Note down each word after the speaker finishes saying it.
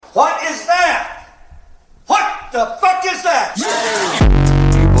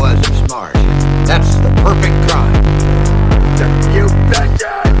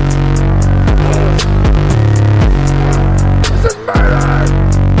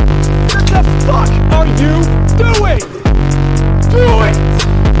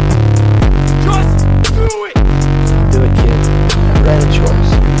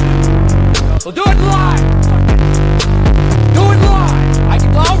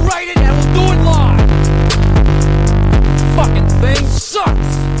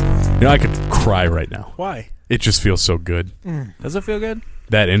You know, I could cry right now. Why? It just feels so good. Does it feel good?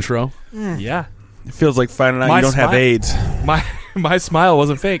 That intro. Yeah. It feels like finding out My you don't have smile- AIDS. My smile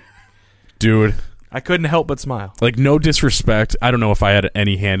wasn't fake. Dude, I couldn't help but smile. like, no disrespect. I don't know if I had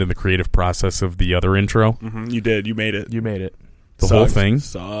any hand in the creative process of the other intro. You did. You made it. You made it. The whole thing.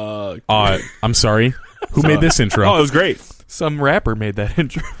 Sucked. I'm sorry. Who made this intro? Oh, it was great. Some rapper made that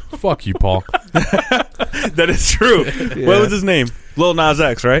intro. Fuck you, Paul. That is true. What was his name? Lil Nas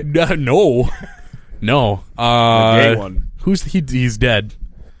X, right? No. No. The gay one. Who's he's dead.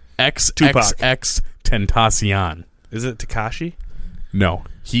 XXX Tentacion. Is it Tekashi? No.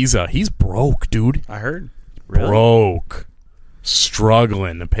 He's broke, dude. I heard. Broke.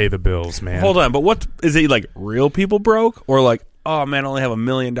 Struggling to pay the bills, man. Hold on, but what is it like? Real people broke, or like, oh man, I only have $1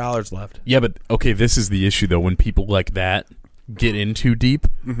 million left? Yeah, but okay, this is the issue though. When people like that get in too deep,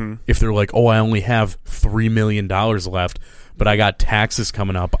 if they're like, "Oh, I only have $3 million left, but I got taxes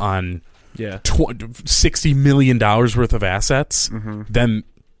coming up on $60 million worth of assets," then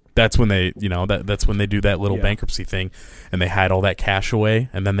that's when they, that's when they do that little bankruptcy thing, and they hide all that cash away,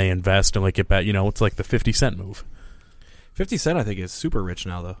 and then they invest and like get back. It's like the 50 Cent move. 50 Cent, I think, is super rich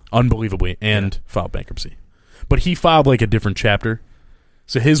now, though. Unbelievably, and filed bankruptcy. But he filed like a different chapter,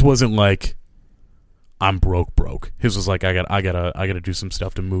 so his wasn't like I'm broke. His was like I gotta do some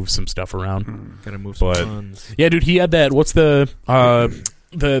stuff to move some stuff around. Gotta move some But funds. yeah, dude, he had that. What's the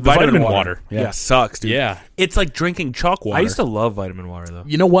vitamin water? Yeah, sucks, dude. Yeah, It's like drinking chalk water. I used to love vitamin water, though.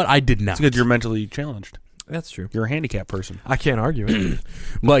 you know what? I did not. It's because you're mentally challenged. That's true. You're a handicapped person. I can't argue it.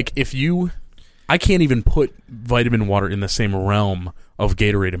 Like I can't even put vitamin water in the same realm of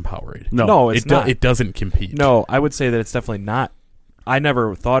Gatorade and Powerade. No, it's not. It doesn't compete. No, I would say that it's definitely not. I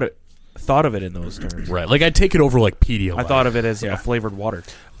never thought of it in those terms. Right. Like I'd take it over like Pedialyte. I thought of it as a flavored water.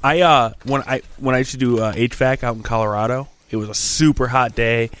 I when I used to do HVAC out in Colorado, it was a super hot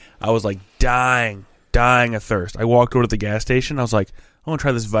day. I was like dying of thirst. I walked over to the gas station. I was like, I want to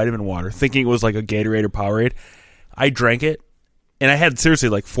try this vitamin water, thinking it was like a Gatorade or Powerade. I drank it, and I had seriously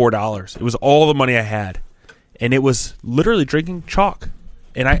like $4. It was all the money I had, and it was literally drinking chalk,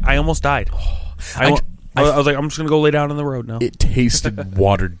 and I almost died. I was like, I'm just gonna go lay down on the road now. it tasted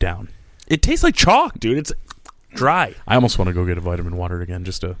watered down. It tastes like chalk, dude. It's dry. I almost want to go get a vitamin water again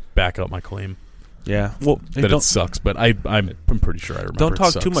just to back up my claim Yeah. Well, that it sucks, but I'm pretty sure I remember. Don't it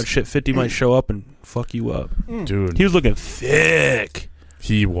talk sucks. too much shit. 50 might show up and fuck you up. Dude. He was looking thick.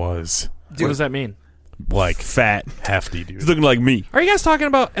 He was What does that mean? like Fat. hefty, dude. He's looking like me. Are you guys talking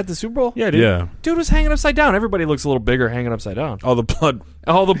about at the Super Bowl? Yeah, dude. Yeah. Dude was hanging upside down. Everybody looks a little bigger hanging upside down. All the blood.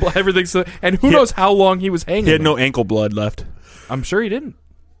 All the everything's and who knows how long he was hanging. He had no ankle blood left. I'm sure he didn't.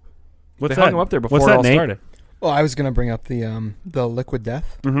 What's They that? hung him up there before What's it that, all Nate? started. Well, I was going to bring up the Liquid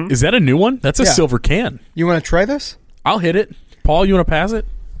Death. Is that a new one? That's a Yeah. silver can. You want to try this? I'll hit it. Paul, you want to pass it?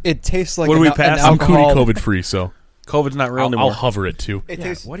 It tastes like What do we pass? an I'm alcohol. COVID free, so COVID's not real I'll anymore. hover it too. It Yeah,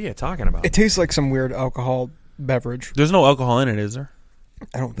 tastes. what are you talking about? It tastes like some weird alcohol beverage. There's no alcohol in it, is there?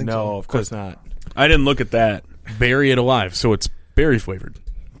 I don't think no, so. of course not. I didn't look at that. Berry it alive, so it's berry flavored.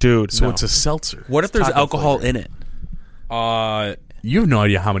 Dude, So no. it's a seltzer. What if there's taco alcohol flavored. in it? You have no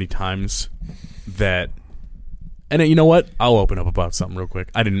idea how many times that. And you know what? I'll open up about something real quick.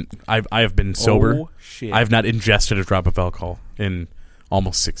 I have been sober. Oh, shit. I have not ingested a drop of alcohol in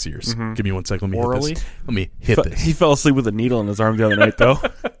almost 6 years. Give me 1 second. Let me Orally? hit this. Let me hit this. He fell asleep with a needle in his arm the other night, though.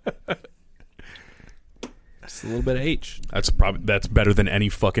 Just a little bit of H. That's better than any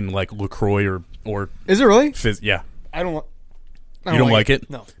fucking like LaCroix or Is it really? fizz. Yeah. I don't. You don't like it?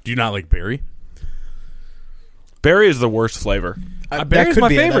 No. Do you not like berry? Berry is the worst flavor. Berry's could my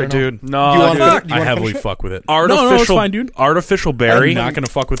be it, I favorite, don't know. dude. No, Do you want dude. to- do you I wanna heavily finish it? fuck with it. Artificial, No, it's fine, dude. Artificial berry. I'm not going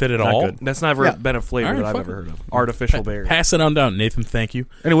to fuck with it at Not all. good. That's never Yeah. been a flavor All right, that I've fuck ever it. heard of. Artificial berry. Pass it on down, Nathan. Thank you.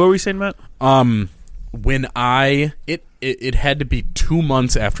 Anyway, what were you saying, Matt? When it had to be 2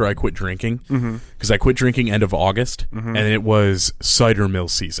 months after I quit drinking, because I quit drinking end of August, and it was cider mill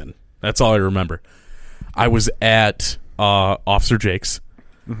season. That's all I remember. I was at Officer Jake's,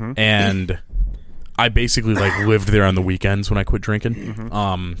 and I basically like lived there on the weekends when I quit drinking,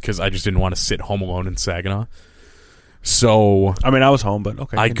 because I just didn't want to sit home alone in Saginaw. So I mean, I was home, but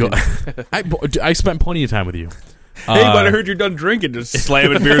okay. I go. continue. I spent plenty of time with you. Hey, but I heard you're done drinking. Just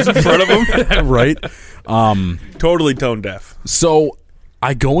slamming beers in front of him. Right? Totally tone deaf. So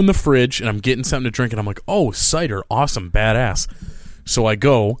I go in the fridge and I'm getting something to drink and I'm like, oh, cider, awesome, badass. So I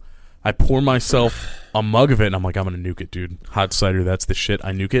pour myself a mug of it and I'm like, I'm going to nuke it, dude. Hot cider, that's the shit.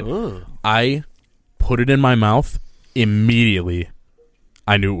 I nuke it. Ugh. I put it in my mouth. Immediately,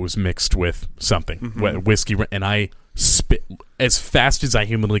 I knew it was mixed with something, whiskey, and I spit as fast as I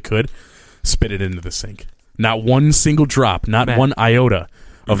humanly could, spit it into the sink. Not one single drop, not Matt. one iota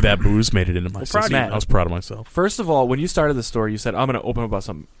of that booze made it into my proud of system. you. I was proud of myself. First of all, when you started the story, you said, I'm going to open about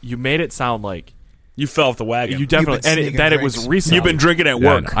something. You made it sound like You fell off the wagon. you definitely, been and sneaking that it was drinks. recent. You've been drinking at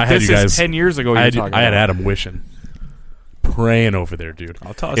Yeah, work. I had This you is guys. 10 years ago. I had, you were talking I had about. Adam wishing, praying over there, dude.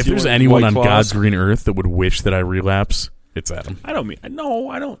 I'll toss If you there's one anyone White on Claws. God's green earth that would wish that I relapse, it's Adam. I don't mean. No,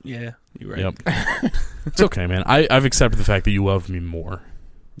 I don't. Yeah, you're right. Yep. It's okay, man. I've accepted the fact that you loved me more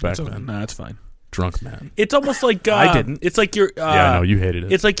back Okay. then. No, that's fine. Drunk man. It's almost like I didn't. It's like your. Yeah, no, you hated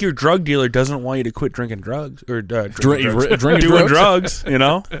it. It's like your drug dealer doesn't want you to quit drinking drugs or Drinking doing drugs? drugs. You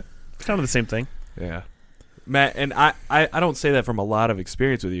know, it's kind of the same thing. Yeah. Matt, and I don't say that from a lot of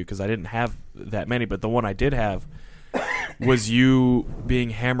experience with you because I didn't have that many, but the one I did have was you being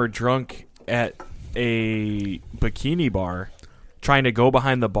hammered drunk at a bikini bar trying to go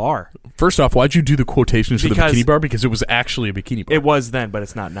behind the bar. First off, why'd you do the quotations for the Because- bikini bar? Because it was actually a bikini bar. It was then, but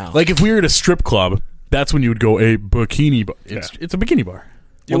it's not now. Like if we were at a strip club, that's when you would go a bikini bar. It's a bikini bar.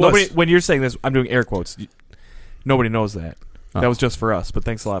 well, it nobody, was. when you're saying this, I'm doing air quotes. Nobody knows that. Oh. That was just for us, but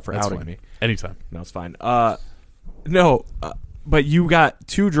thanks a lot for That's outing fine. me. Anytime. No, it's fine. But you got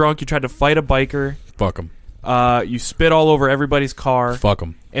too drunk. You tried to fight a biker. Fuck them. You spit all over everybody's car. Fuck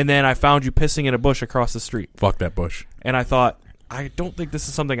them. And then I found you pissing in a bush across the street. Fuck that bush. And I thought, I don't think this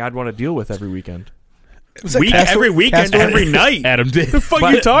is something I'd want to deal with every weekend. Was that Every weekend, Castaway? every night. Adam did. The fuck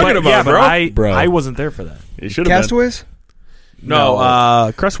you talking about, yeah, bro? But Bro. I wasn't there for that. You should have been. Castaways?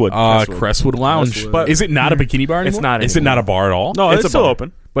 No, Crestwood. Crestwood Lounge. Crestwood. But is it not a bikini bar anymore? It's not Is it anymore. not a bar at all? No, It's it's a still bar.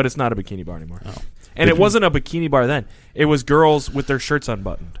 open. But it's not a bikini bar anymore. And it wasn't a bikini bar then. It was girls with their shirts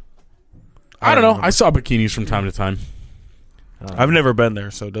unbuttoned. I don't know. I saw bikinis from time to time. I've never been there,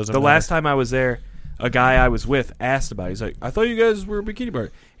 so it doesn't. The matter. last time I was there, a guy I was with asked about it. He's like, I thought you guys were a bikini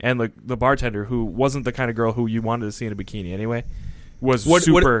bar. And the bartender, who wasn't the kind of girl who you wanted to see in a bikini anyway, was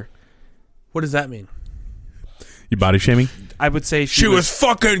super... What does that mean? You body shaming? I would say She was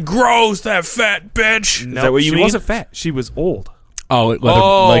fucking gross, that fat bitch. No, Is that what you she mean? wasn't fat. She was old. Oh,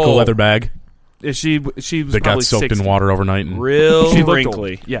 like a leather bag She was that probably got soaked 60. in water overnight. And Real She looked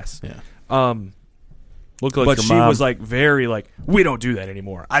wrinkly. old. Yes. Yeah. Look like But your she mom. was like very like, we don't do that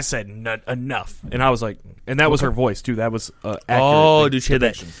anymore. I said enough, and I was like, and that was her voice too. That was accurate. Oh, did you hear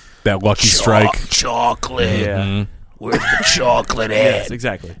that? that lucky strike. Chocolate. Yeah. Mhm. Where's the chocolate at? Yes,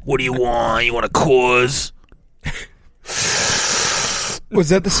 exactly. What do you want? You want a Coors? Was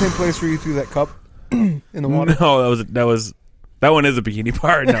that the same place where you threw that cup in the water? No, that one is a bikini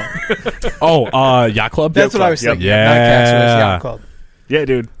bar. No, Oh, Yacht Club? That's what I was Yep. thinking. Yeah. Not Castaways, Yacht Club. yeah,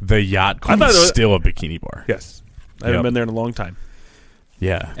 dude. The Yacht Club I thought is it was- still a bikini bar. Yes, I haven't Yep. been there in a long time.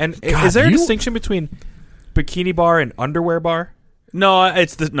 Yeah. And God, is there a you- distinction between bikini bar and underwear bar? No,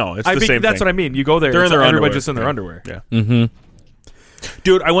 it's the I same mean, that's thing. what I mean. You go there, They're in it's their everybody underwear. just in their Yeah. underwear. Yeah. Mm-hmm.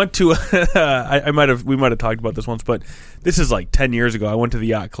 Dude, I went to we might have talked about this once, but this is like 10 years ago. I went to the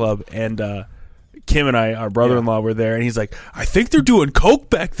Yacht Club and Kim and I, our brother-in-law, were there, and he's like, I think they're doing coke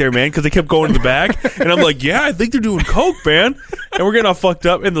back there, man, because they kept going to the back. And I'm like, yeah, I think they're doing coke, man. And we're getting all fucked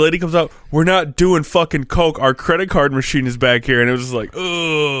up, and the lady comes out, we're not doing fucking coke. Our credit card machine is back here. And it was just like,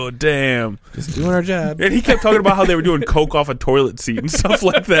 oh, damn. Just doing our job. And he kept talking about how they were doing coke off a toilet seat and stuff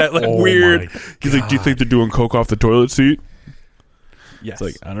like that, like Oh weird. my He's like, do you think they're doing coke off the toilet seat? Yes.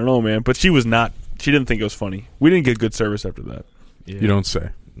 It's like, I don't know, man. But she didn't think it was funny. We didn't get good service after that. Yeah. You don't say.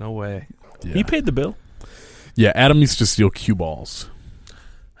 No way. Yeah. He paid the bill. Yeah, Adam used to steal cue balls.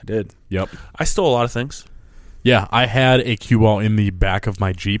 I did. Yep. I stole a lot of things. Yeah, I had a cue ball in the back of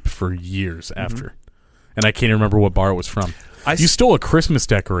my Jeep for years after. And I can't remember what bar it was from. You stole a Christmas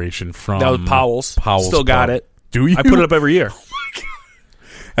decoration from... That was Powell's. Powell's Still got Pub. it. Do you? I put it up every year.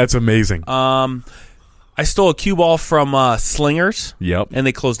 That's amazing. I stole a cue ball from Slingers, Yep. and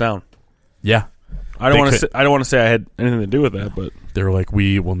they closed down. Yeah. I don't They want to. could- I don't want to say I had anything to do with that, but They were like,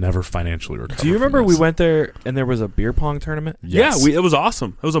 we will never financially recover. Do you from remember we this. went there and there was a beer pong tournament? Yes. yeah, it was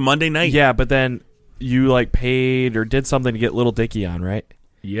awesome. It was a Monday night. Yeah, but then you like paid or did something to get Little Dicky on, right?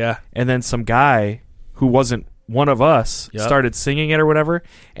 yeah. And then some guy who wasn't one of us Yep. started singing it or whatever,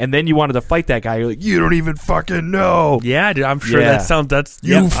 and then you wanted to fight that guy. You're like, you don't even fucking know. Yeah, dude. I'm sure Yeah. that sounds. That's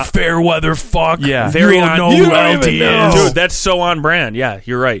You yeah, fair weather fuck. Yeah. very you don't on. know you who don't LT even know. is. Dude. That's so on brand. Yeah,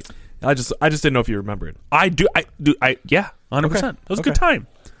 you're right. I just didn't know if you remembered. I do. Yeah, 100%. Okay. It was a Okay. good time.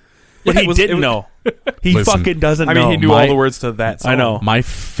 But Yeah, he it was- didn't it was- know. He Listen, fucking doesn't I know. mean, he knew My- all the words to that song. I know. My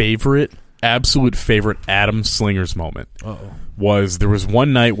favorite, absolute favorite Adam Slingers moment Uh-oh. was there was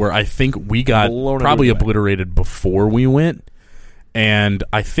one night where I think we got Blown probably away. obliterated before we went. And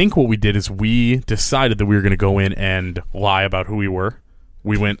I think what we did is we decided that we were going to go in and lie about who we were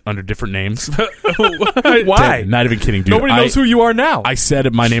We went under different names. Why? Not even kidding, dude. Nobody knows who you are now. I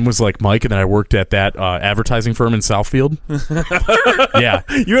said my name was like Mike, and then I worked at that advertising firm in Southfield. Yeah.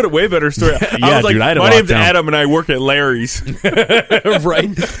 You had a way better story. Yeah, I was like, dude, I had to my walk name's down. Adam, and I work at Larry's.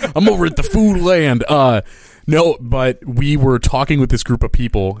 Right. I'm over at the Food Land. No, but we were talking with this group of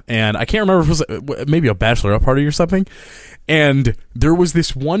people, and I can't remember if it was maybe a bachelorette party or something. And there was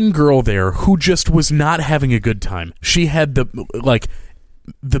this one girl there who just was not having a good time. She had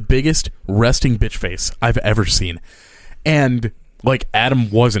the biggest resting bitch face I've ever seen. And Adam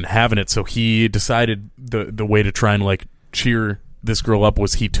wasn't having it, so he decided the way to try and cheer this girl up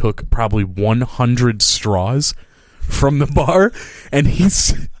was he took probably 100 straws from the bar and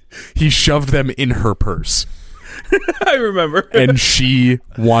he shoved them in her purse. I remember. And she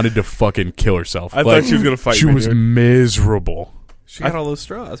wanted to fucking kill herself. I thought she was gonna fight She me, was dude. miserable. She got all those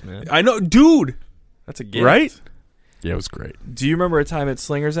straws, man. I know, dude. That's a gift. Right? Yeah, it was great. Do you remember a time at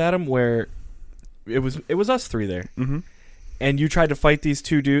Slingers, Adam, where it was us three there, and you tried to fight these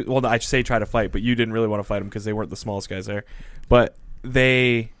two dudes? Well, I say try to fight, but you didn't really want to fight them because they weren't the smallest guys there. But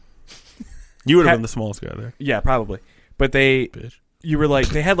You would have been the smallest guy there. yeah, probably. But you were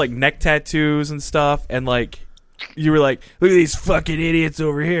they had neck tattoos and stuff, and you were like, look at these fucking idiots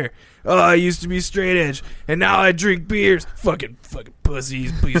over here. Oh, I used to be straight edge, and now I drink beers. Fucking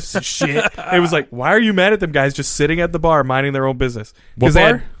pussies, pieces of shit. It was like, why are you mad at them guys just sitting at the bar minding their own business? What they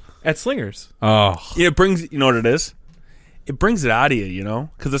bar? had- At Slingers. Oh, It brings, you know what it is? It brings it out of you,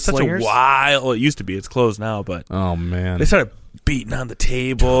 because it's such Slingers? a wild. Well, it used to be. It's closed now, but oh man. they started beating on the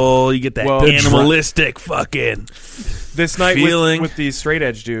table. You get that Well, animalistic fucking This night feeling. with these straight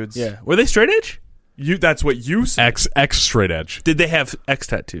edge dudes. Yeah, were they straight edge? That's what you said. X straight edge. Did they have X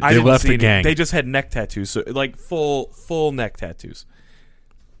tattoos? I They didn't left see the any. gang. They just had neck tattoos, so full neck tattoos.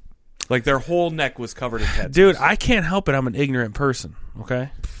 Their whole neck was covered in tattoos. Dude, I can't help it. I'm an ignorant person. Okay,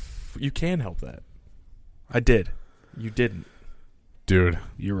 you can help that. I did. You didn't. Dude,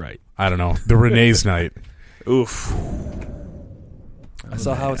 You're right. I don't know. The Renee's night. Oof. I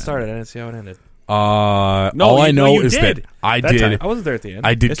saw how it started. I didn't see how it ended. All I know you is did. that I That did. time. I wasn't there at the end.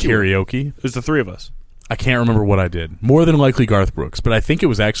 I did Yes, you were. karaoke. It was the three of us. I can't remember what I did. More than likely Garth Brooks, but I think it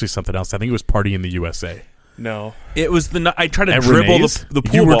was actually something else. I think it was Party in the USA. no. It was I tried to At dribble Renee's, the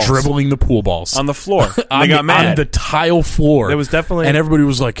pool you were balls dribbling the pool balls on the floor. And on they got the, mad. on the tile floor. That was definitely and everybody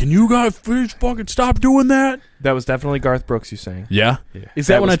was like, "Can you guys please fucking stop doing that?" that was definitely Garth Brooks. You saying? Yeah. Is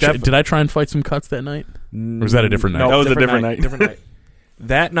that, That when was did I try and fight some cuts that night? Or was that a different night? No, That was a different night. Different night.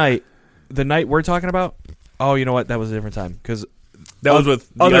 That night, the night we're talking about. Oh, you know what? That was a different time because that was with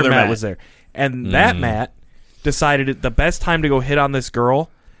the other other Matt was there, and that Matt decided the best time to go hit on this girl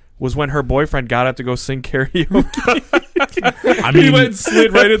was when her boyfriend got up to go sing karaoke. I He mean, went and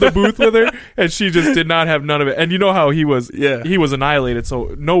slid right in the booth with her, and she just did not have none of it. And you know how he was? Yeah. He was annihilated,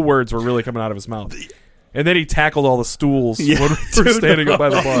 so no words were really coming out of his mouth. And then he tackled all the stools when we were standing up by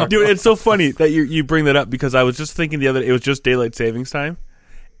the bar. Dude, it's so funny that you bring that up because I was just thinking the other day, it was just daylight savings time.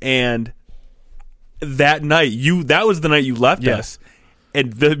 And that night, that was the night you left Yeah. us.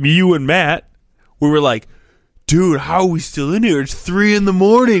 And you and Matt, we were like, dude, how are we still in here? It's 3 a.m.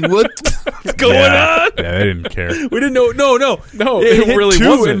 What's going yeah, on? Yeah, they didn't care. We didn't know. No, It it hit really 2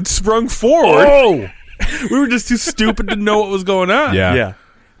 wasn't. and sprung forward. Oh, We were just too stupid to know what was going on. yeah. Yeah.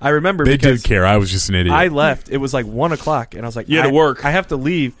 I remember They because did care. I was just an idiot. I left. It was 1 o'clock, and I was like, You had to work. I have to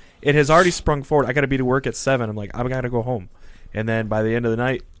leave. It has already sprung forward. I got to be to work at 7. I'm like, I got to go home. And then by the end of the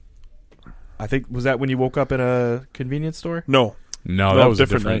night, I think, was that when you woke up in a convenience store? No. no, that was a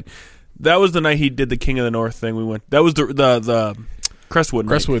different night. That was the night he did the King of the North thing. We went. That was the Crestwood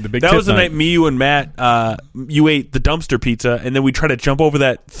night. Crestwood, the big That tip was the night me, you, and Matt. You ate the dumpster pizza, and then we tried to jump over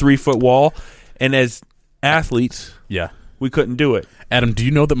that 3-foot wall. And as athletes, Yeah. we couldn't do it. Adam, do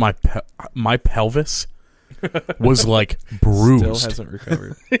you know that my pelvis was Still bruised hasn't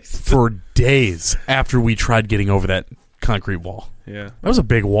recovered. for days after we tried getting over that concrete wall? Yeah. That was a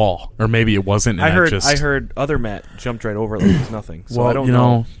big wall, or maybe it wasn't. And I heard other Matt jumped right over it like it was nothing. So well, I don't you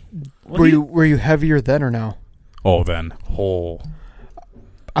know. Were you heavier then or now? Oh, then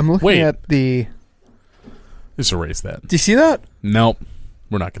I'm looking Wait. at the. just erase that. Do you see that? Nope,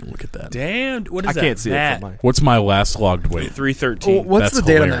 we're not going to look at that. Damn. What is I that? can't see Matt? it from mine. What's my last logged weight? 313. What's That's the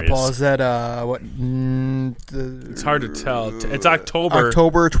date on that, hilarious. Paul? Is that what? It's hard to tell. It's October.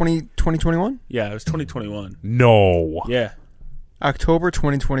 October 2021? Yeah, it was 2021. No. Yeah. October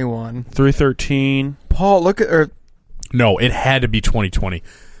 2021. 313. Paul, look at No, it had to be 2020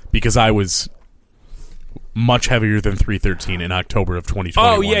 because I was much heavier than 313 in October of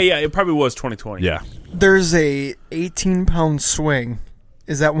 2021. Oh, yeah. It probably was 2020. Yeah. there's a 18-pound swing.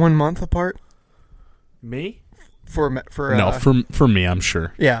 Is that 1 month apart? Me? for No, for me, I'm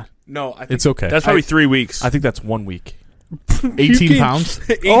sure. yeah. No, I think It's okay. That's probably 3 weeks. I think that's 1 week. 18 pounds?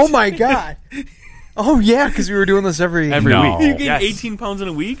 Oh my god. Oh yeah, because we were doing this every No. You gained Yes. 18 pounds in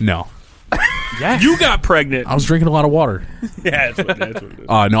a week? No. Yeah. You got pregnant. I was drinking a lot of water. Yeah, that's what it is.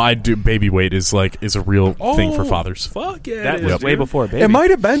 No, I do. Baby weight is a real thing for fathers. Fuck yeah. that it was is, way dude. before baby. It might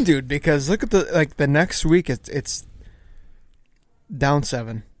have been, dude, because look at the next week it's down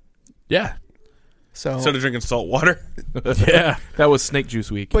 7. Yeah. So Instead of drinking salt water. Yeah. That was snake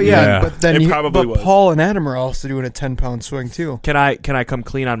juice week. but yeah, Yeah. but then It probably was. Paul and Adam are also doing a 10-pound swing too. Can I come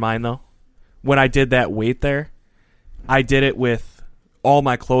clean on mine though? When I did that weight there, I did it with all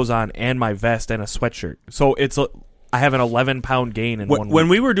my clothes on and my vest and a sweatshirt. So I have an 11-pound gain in 1 week. When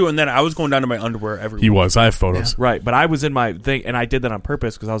we were doing that, I was going down to my underwear every He week. was. I have photos. Right, but I was in my thing, and I did that on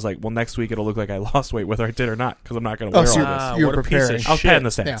purpose because I was like, well, next week it'll look like I lost weight whether I did or not because I'm not going to wear so all you're- this. you're what a piece of preparing. I was shit. patting the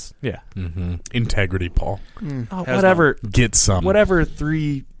stats. Yeah. Mm-hmm. Integrity, Paul. Oh, Has whatever. Get some. Whatever.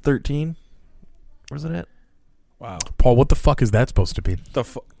 313. Where's it at? Wow. Paul, what the fuck is that supposed to be?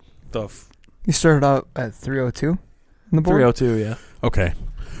 The You started out at 302 on the board. 302. Yeah. Okay.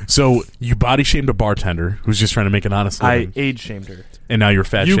 So you body shamed a bartender who's just trying to make an honest I living, age shamed her. and now you're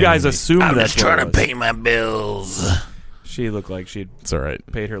fat. You shaming guys me. assumed I'm that's just what trying it to was. pay my bills. She looked like she'd It's all right.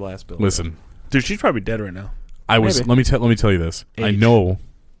 paid her last bill. Listen, Dude, she's probably dead right now. I was. Maybe. Let me tell you this. I Age. know,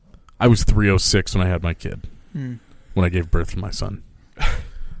 I was 306 when I had my kid. Hmm. When I gave birth to my son,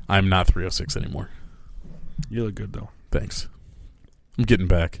 I'm not 306 anymore. You look good though. Thanks. I'm getting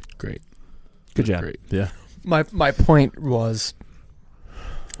back. Great. Good job. Great. Yeah. My point was,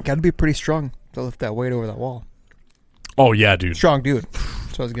 got to be pretty strong to lift that weight over that wall. Oh yeah, dude. Strong dude.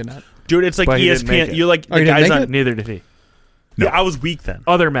 That's what I was getting at. Dude, it's like But he didn't make ESPN. it. You're like Oh, the you didn't guys make on. it? Neither did he. No. Yeah, I was weak then.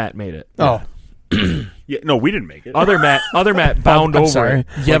 Other Matt made it. Oh, Yeah, no, we didn't make it. Other Matt bound I'm over sorry. it.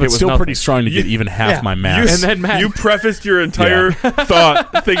 Yeah, like but it was still nothing. pretty strong to get even half Yeah. my You, mass. And then Matt- you prefaced your entire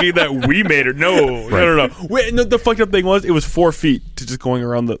thought thinking that we made it. No, Right. no. Wait, no, the fucked up thing was it was 4 feet to just going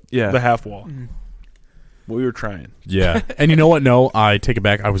around the half wall. Mm. We were trying. Yeah. And you know what? No, I take it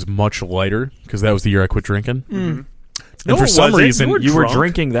back. I was much lighter because that was the year I quit drinking. Mm. And for it some wasn't. reason, You were drunk.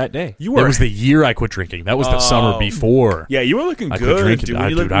 drinking that day. You that were. was the year I quit drinking. That was the summer Oh. before. Yeah, you were looking I quit good, drinking. dude. When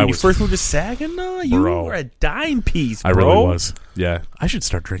you, Dude, when I you was- first moved to Saginaw, you Bro. were a dime piece, I bro. really was. Yeah. I should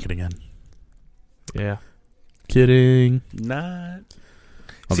start drinking again. Yeah. Kidding. Not.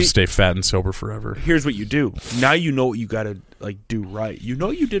 I'll See- just stay fat and sober forever. Here's what you do. Now you know what you got to do right. You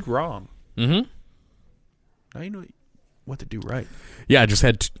know you did wrong. Mm-hmm. Now you know what to do right. Yeah, I just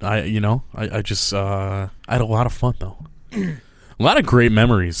had, I had a lot of fun, though. A lot of great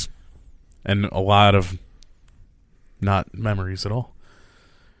memories. And a lot of not memories at all.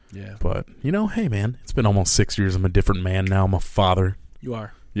 Yeah, But, hey, man, it's been almost 6 years. I'm a different man now. I'm a father. you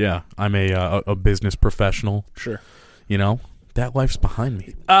are. Yeah, I'm a business professional. Sure. That life's behind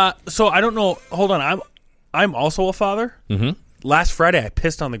me. So I don't know. Hold on. I'm also a father. Mm-hmm. Last Friday I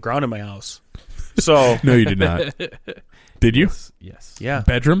pissed on the ground in my house. So No, you did not. Did you? Yes. yeah.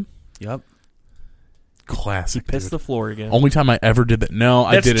 Bedroom? Yep. Classic. Piss dude. the floor again. Only time I ever did that. No,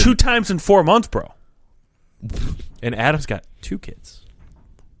 I That's did it. 2 times in 4 months, bro. And Adam's got 2 kids.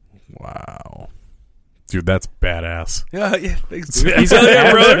 Wow. Dude, that's badass. Yeah. Thanks, dude. He's Hell got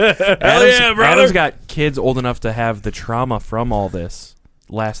yeah, brother. Hell Adam's, yeah, brother. Adam's got kids old enough to have the trauma from all this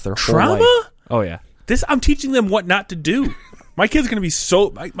last their whole Trauma? life. Oh yeah. I'm teaching them what not to do. My kid's gonna be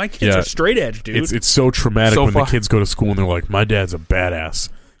so. My kids Yeah. are straight edge, dude. It's so traumatic So when far. the kids go to school and they're like, my dad's a badass.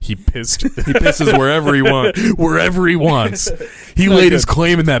 He pissed. He pisses wherever he wants. Wherever he wants. He laid his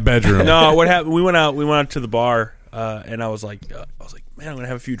claim in that bedroom. No, what happened? We went out to the bar, and I was like, man, I'm gonna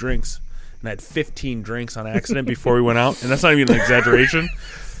have a few drinks, and I had 15 drinks on accident before we went out, and that's not even an exaggeration.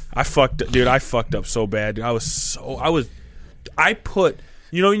 I fucked up so bad. I put,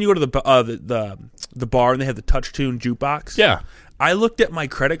 when you go to the bar and they have the touch tune jukebox. Yeah. I looked at my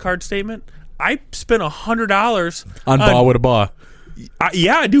credit card statement. I spent $100 On Ba with a Ba.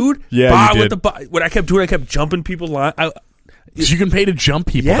 yeah, dude. Yeah, Bah you with did. the bah. What I kept doing, I kept jumping people's line. You can pay to jump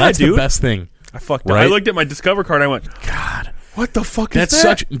people. Yeah, That's the dude. best thing. I fucked up. Right? I looked at my Discover card. I went, God. "What the fuck That's is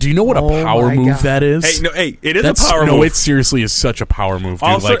that?" such. Do you know what a Oh power my move God. that is? Hey, it is That's, a power no, move. it seriously is such a power move, dude.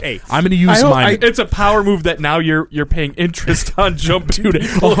 Also, like, hey, I'm going to use mine. It's a power move that now you're paying interest on jumping. Dude,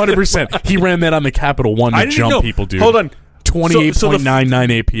 100%. He ran that on the Capital One I to didn't jump know. people, dude. Hold on.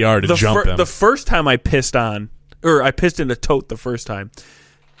 28.99 APR to jump them. The first time I pissed I pissed in a tote the first time.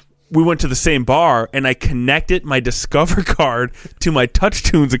 We went to the same bar, and I connected my Discover card to my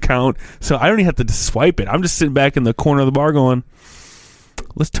TouchTunes account, so I don't even have to swipe it. I'm just sitting back in the corner of the bar going,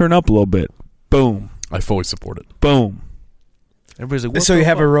 let's turn up a little bit. Boom. I fully support it. Boom. Everybody's like, what So the you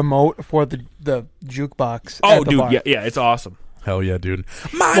have a fuck? remote for the jukebox. Oh, at the dude, bar. yeah, it's awesome. Hell yeah, dude.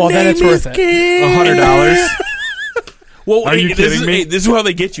 Well, then it's worth it. $100. Well, Are you this kidding is, me? This is how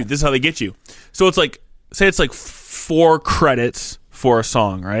they get you. So it's like, say it's like 4 credits for a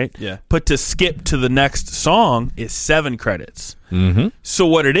song, right? Yeah. But to skip to the next song is 7 credits. Mm-hmm. So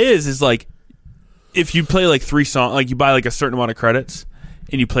what it is like, if you play like 3 songs, like you buy like a certain amount of credits,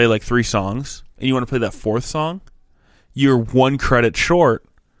 and you play like 3 songs, and you want to play that 4th song, you're 1 credit short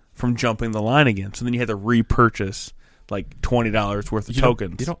from jumping the line again. So then you have to repurchase like $20 worth of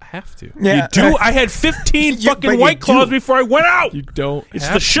tokens. You don't have to. Yeah. You do? I had 15 You- fucking but you White Claws do. before I went out. You don't. It's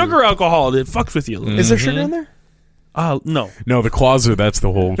have the to. sugar alcohol that fucks with you. Is there sugar in there? No. No, the clauser, that's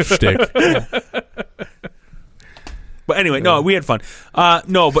the whole shtick. But anyway, no, we had fun.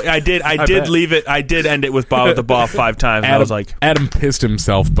 No, but I did bet. leave it. I did end it with Bob with the Ball 5 times. And I was like, Adam pissed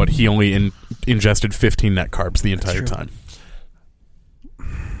himself, but he only ingested 15 net carbs the entire time.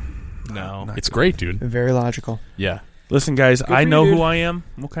 No. It's great, dude. Very logical. Yeah. listen, guys, for I you, know dude. who I am.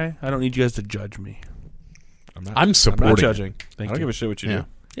 Okay, I don't need you guys to judge me. I'm supporting. I'm not judging. Thank I don't you. give a shit what you Yeah.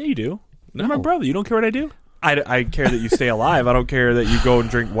 do. Yeah, you do. No. You're my brother. You don't care what I do. I care that you stay alive. I don't care that you go and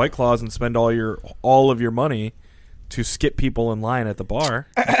drink White Claws and spend all of your money to skip people in line at the bar.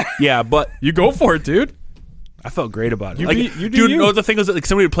 Yeah, but You go for it, dude. I felt great about it. You like, do- you do dude, you. know what the thing was? Like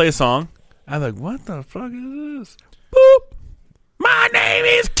somebody would play a song. I'm like, what the fuck is this? Boop. My name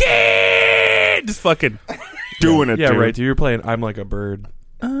is Kid. Just fucking doing it. Yeah, dude. right. Dude, you're playing I'm Like a Bird.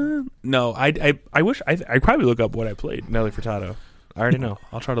 No, I wish I probably look up what I played. Nelly Furtado. I already know.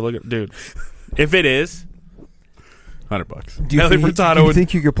 I'll try to look at dude. If it is, $100. Do you, Nelly think, Furtado do you and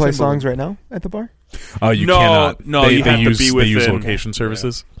think you could play Timbaland. songs right now at the bar? You No, cannot. no, you have to use, be They use within- location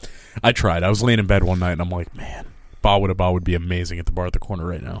services. I tried. I was laying in bed one night, and I'm like, man, Ba Wada Ba would be amazing at the bar at the corner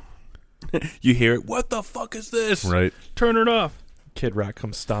right now. you hear it. What the fuck is this? Right? Turn it off. Kid Rock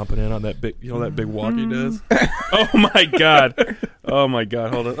comes stomping in on that big, that big walk he does. Oh my god. Oh my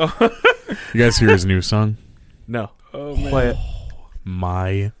god. Hold on. Oh, You guys hear his new song? No, oh man. play it.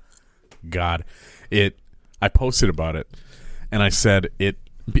 My God. I posted about it, and I said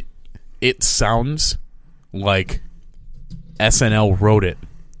it sounds like SNL wrote it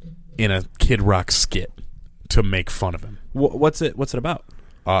in a Kid Rock skit to make fun of him. What's it about?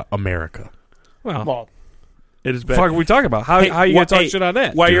 America. Well, It is the bad. fuck are we talking about? How you gonna talk shit on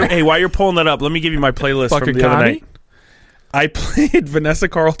that? While you're pulling that up, let me give you my playlist Fucking from the other Connie? night. I played Vanessa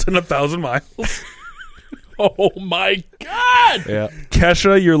Carlton 1,000 Miles. Oh my God! Yeah.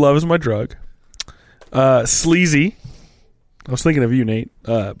 Kesha, Your Love Is My Drug. Sleazy. I was thinking of you, Nate,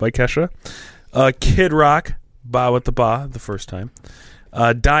 by Kesha. Kid Rock, Ba with the Ba, the first time.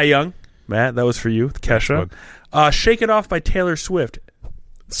 Die Young, Matt, that was for you, Kesha. Shake It Off by Taylor Swift.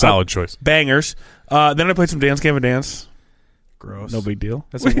 Solid choice. Bangers. Then I played some Dance Gavin Dance. Gross. No big deal.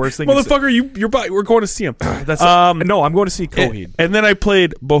 That's the worst thing. you said. Motherfucker, we're going to see him. That's no. I'm going to see Coheed. And then I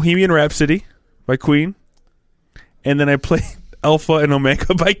played Bohemian Rhapsody by Queen. And then I played Alpha and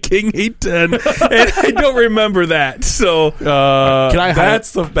Omega by King 810. And I don't remember that. So Can I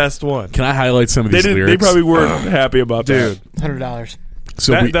That's the best one, Can I highlight some of they these didn't. lyrics? They probably weren't happy about dude. $100.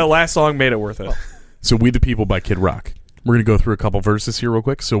 So That last song made it worth it. So We the People by Kid Rock. We're going to go through a couple verses here real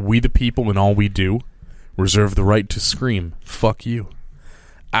quick. So we the people and all we do reserve the right to scream, fuck you.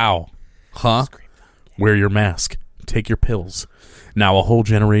 Ow. Huh? Wear your mask. Take your pills. Now a whole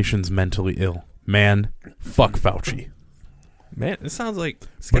generation's mentally ill. Man, fuck Fauci. Man, it sounds like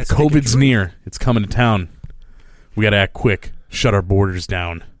But COVID's near. It's coming to town. We got to act quick. Shut our borders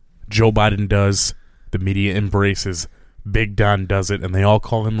down. Joe Biden does. The media embraces. Big Don does it, and they all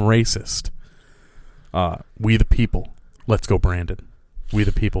call him racist. We the people. Let's go, Brandon. We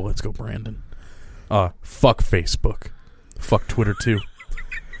the people. Let's go, Brandon. Fuck Facebook. Fuck Twitter, too.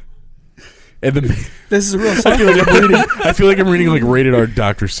 And then This is a real I song. feel like I'm reading like rated R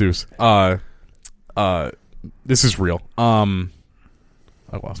Dr. Seuss. This is real.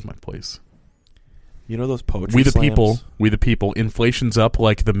 I lost my place. You know those poetry. We the slams? people. We the people. Inflation's up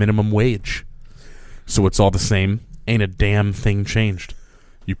like the minimum wage. So it's all the same. Ain't a damn thing changed.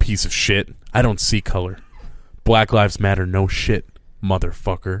 You piece of shit. I don't see color. Black Lives Matter. No shit,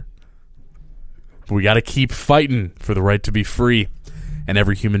 motherfucker. But we gotta keep fighting for the right to be free. And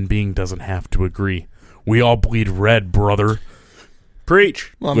every human being doesn't have to agree. We all bleed red, brother.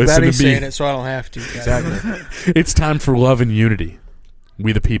 Preach. Well, I'm Listen glad he's to me. saying it, so I don't have to. guys. Exactly. It's time for love and unity.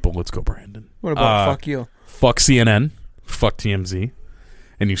 We the people. Let's go, Brandon. What about fuck you? Fuck CNN. Fuck TMZ.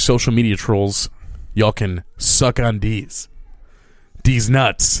 And you social media trolls, y'all can suck on D's. D's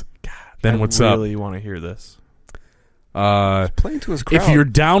nuts. Then what's I up? really want to hear this. Playing to his crowd. If you're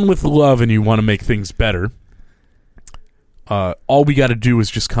down with love and you want to make things better, all we got to do is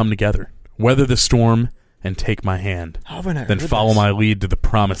just come together, weather the storm, and take my hand. How have I not Then heard follow this? my lead to the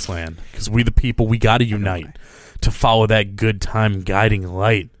promised land. Because we the people, we got to unite to follow that good time guiding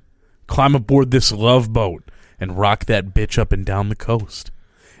light. Climb aboard this love boat and rock that bitch up and down the coast.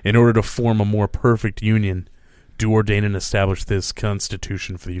 In order to form a more perfect union, do ordain and establish this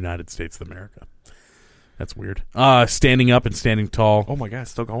Constitution for the United States of America. That's weird. Standing up and standing tall, Oh my God,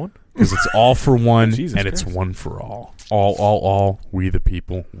 it's still going? because it's all for one Jesus and it's Christ. one for all. All. We the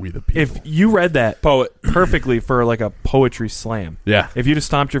people. We the people. If you read that perfectly for like a poetry slam, yeah, if you just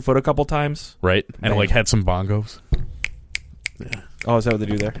stomped your foot a couple times, right, and it, Man. like had some bongos. oh, is that what they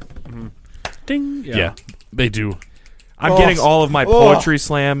do there? Ding. Yeah, they do. I'm Oh. getting all of my Oh. poetry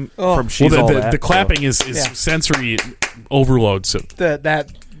slam Oh. from She's Well, All the That. clapping is Yeah. sensory overload. So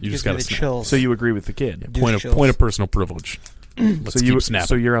That You gives just me gotta the snap. chills. So you agree with the kid? Douche point chills. of personal privilege. Let's so you keep snapping.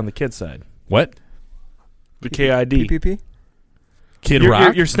 so you're on the kid side. What? The KID. PPP? Kid You're, Rock?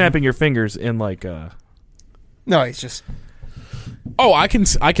 you're, you're snapping your fingers in like No, he's just Oh, I can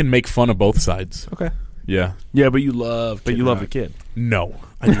make fun of both sides. okay, Yeah. Yeah, but you love. but Kid you love Rock. the kid. No,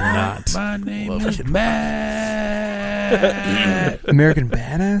 I do not. My name Love is Kid Matt. American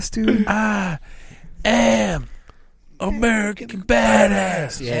Badass, dude. I am American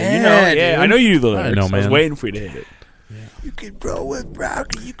Badass. Yeah, you know. Yeah, dude. I know you do the I lyrics. know, I was man. waiting for you to hit it. You can roll with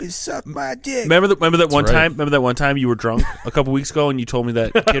Rocky. You can suck my dick. Remember that one right. time? Remember that one time you were drunk a couple weeks ago and you told me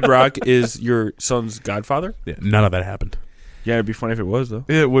that Kid Rock is your son's godfather? Yeah, none of that happened. Yeah, it'd be funny if it was though.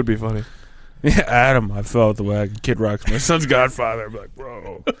 It would be funny. Yeah, Adam, I fell out the wagon. Kid Rock's my son's godfather. I'm like,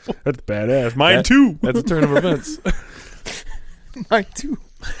 bro, that's badass. Mine That- too. That's a turn of events. Mine too.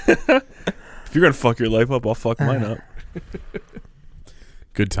 If you're gonna fuck your life up, I'll fuck mine up.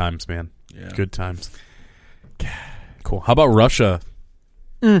 Good times, man. Yeah. Good times. Cool. How about Russia?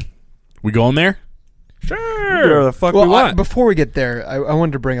 Mm. We going there? Whatever the fuck we Well, want. before we get there, I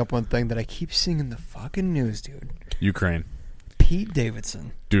wanted to bring up one thing that I keep seeing in the fucking news, dude. Ukraine. Pete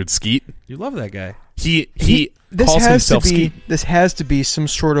Davidson. Dude, Skeet. You love that guy. He This calls has to himself be. Skeet. This has to be some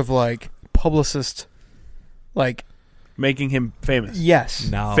sort of like publicist. Like Making him famous. yes,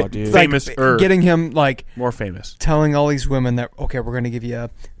 No, dude. like, Famous-er. getting him like More famous. telling all these women that okay, we're going to give you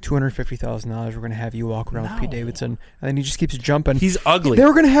 $250,000. We're going to have you walk around with Pete Davidson, and then he just keeps jumping. He's ugly. They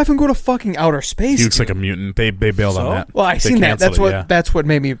were going to have him go to fucking outer space. He looks dude. like a mutant. They bailed So? on that. Well, I They seen that. canceled That's it, what yeah. that's what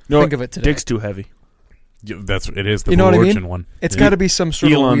made me No, think of it today. Dick's too heavy. Yeah, that's it is the You know what I Blue mean? Origin one. It's Yeah. got to be some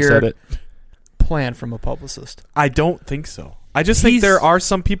sort Elon of said weird it. plan from a publicist. I don't think so. I just think He's- there are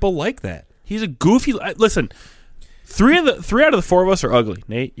some people like that. He's a goofy. Listen, three out of the four of us are ugly.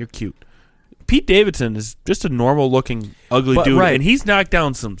 Nate, you're cute. Pete Davidson is just a normal looking ugly But, dude, right. and he's knocked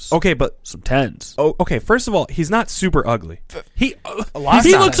down some Okay, but tens. okay. First of all, he's not super ugly. He lot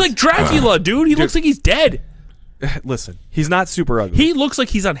he of looks times. like Dracula, dude. He looks like he's dead. Listen, he's not super ugly. He looks like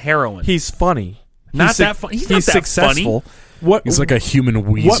he's on heroin. He's funny. Not He's that funny. He's not that successful. What? He's like a human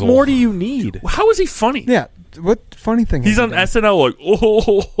weasel. What more do you need? How is he funny? Yeah. What funny thing? He's has on he done? SNL like,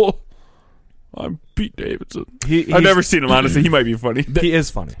 oh, I'm Pete Davidson. I've He's- never seen him, honestly. He might be funny. He is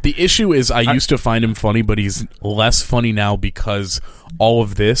funny. The issue is I used to find him funny, but he's less funny now because all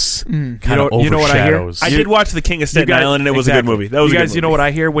of this kind of You know what I hear? overshadows. I did watch The King of Staten You guys- Island, and it was a exactly. good movie. That was you a guys. good You know movie. what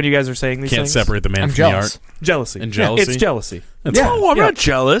I hear when you guys are saying these Can't things? separate the man I'm from jealous. the art. Jealousy. And jealousy? It's jealousy. That's Yeah. all. No, I'm Yeah. not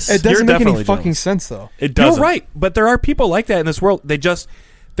jealous. It doesn't You're make any definitely fucking jealous. sense though. It You're doesn't. right, but there are people like that in this world.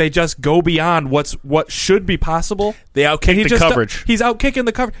 They just go beyond what should be possible. They And outkick the just coverage. He's outkicking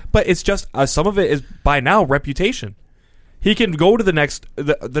the coverage, but it's just some of it is by now reputation. He can go to the next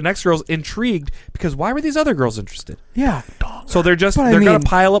girl's intrigued because why were these other girls interested? Yeah. So they're But I gonna mean-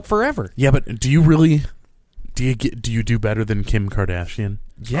 pile up forever. Yeah, but do you really? Do you do better than Kim Kardashian?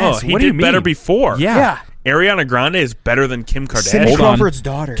 Yes. Oh, he what do you did better mean? before. Yeah. Yeah. Ariana Grande is better than Kim Kardashian. Cindy Hold on. Crawford's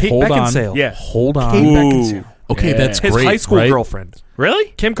daughter. Kate Hold Beckinsale. on. Yeah. Hold on. Kate Ooh. Beckinsale. Okay, Yeah. that's His great. high school right? girlfriend.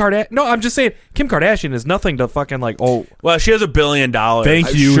 Really? Kim Kardashian. No, I'm just saying Kim Kardashian is nothing to fucking like. Oh, Well, she has $1 billion.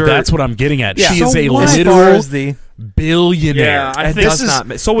 Thank you. sure. That's what I'm getting at. Yeah. She So is a what? As far literal as the billionaire. Yeah, I and think does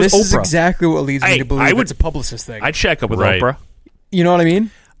not. So was this is Oprah. exactly what leads me Hey, to believe I would- it's a publicist thing. I'd check up with Right. Oprah. You know what I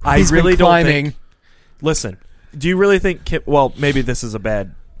mean? I He's really been don't climbing. think. Listen, do you really think Kim? Well, maybe this is a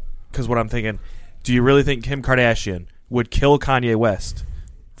bad. Because what I'm thinking, do you really think Kim Kardashian would kill Kanye West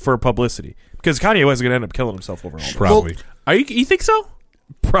for publicity? Because Kanye West is going to end up killing himself over all this. Probably. Are you think so?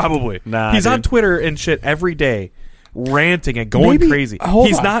 Probably. Nah, He's on dude. Twitter and shit every day, ranting and going Maybe- crazy. hold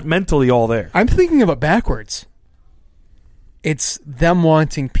He's on. not mentally all there. I'm thinking of it backwards. It's them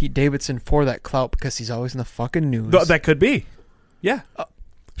wanting Pete Davidson for that clout because he's always in the fucking news. That could be. Yeah.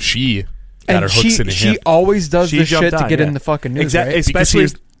 She got and her hooks in she him. always does She the jumped shit to on, get yeah. in the fucking news, Exactly. right? Because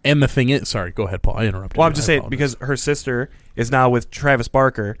Especially. And the thing is, sorry, go ahead, Paul. I interrupted. Well, you. I'm just I saying apologize. because her sister is now with Travis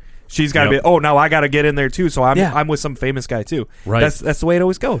Barker. She's got to Yep. be. Oh, now I got to get in there too. So Yeah. I'm with some famous guy too. Right. That's the way it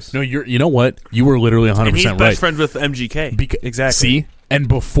always goes. No, you know what? You were literally 100% And he's right. best friends with MGK. Exactly. See? And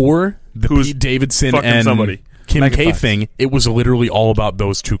before the Who's Pete Davidson fucking and somebody. Kim Megan K Fox. thing, it was literally all about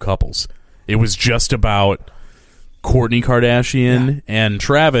those two couples. It was just about Kourtney Kardashian and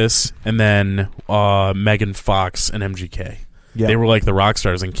Travis, and then Megan Fox and MGK. Yeah. They were like the rock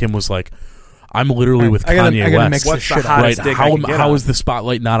stars, and Kim was like, I'm literally with I gotta Kanye mix West. this shit up. Right? hottest dick I can get How on? is the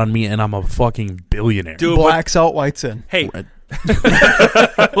spotlight not on me, and I'm a fucking billionaire? Dude, Blacks out, whites in. hey, Right.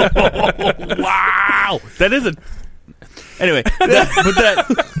 wow, that is a. Anyway,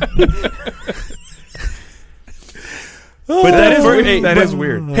 but that is weird. that is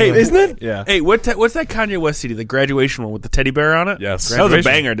weird. Hey, Isn't it? Yeah. Hey, what's that Kanye West CD? The Graduation one with the teddy bear on it. Yes. that was a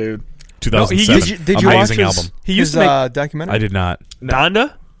Graduation. banger, dude. 2007. Did you watch Amazing his, album. He used his to make- documentary? I did not.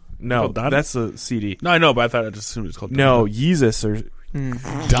 Donda? No, Oh, Donda? that's a CD. No, I know, but I thought I just assumed it was called. No, Donda. Yeezus or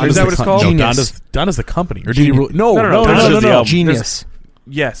Donda's Is that the what it's com- called? No, Genius. Donda's the company. Or did he? No, No, no, no, Donda's the album. Genius.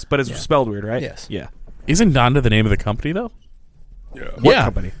 yes, but it's Yeah. spelled weird, right? Yes. Yeah. Isn't Donda the name of the company though? What Yeah.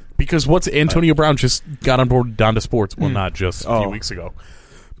 company? Because what's Antonio Brown just got on board Donda Sports? Well, Hmm. not just a Oh. few weeks ago,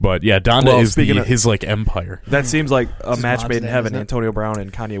 but yeah, Donda Well, is speaking of- his like empire. That seems like a This is match Mom's made in name, heaven. isn't it? Antonio Brown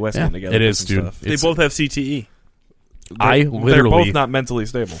and Kanye West Yeah, getting together. it for is, some dude. stuff. They It's- both have CTE. I They're literally, both not mentally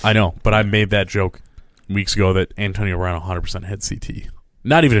stable. I know, but I made that joke weeks ago that Antonio Brown 100% had CT.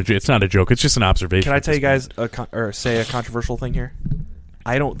 Not even it's not a joke. It's just an observation. Can I at tell this you guys or say a controversial thing here?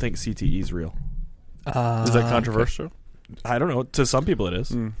 I don't think CTE is real. Is that controversial? I don't know. To some people, it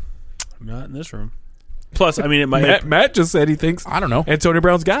is. Not in this room. Plus, I mean, it might. Matt just said he thinks point. I don't know. Antonio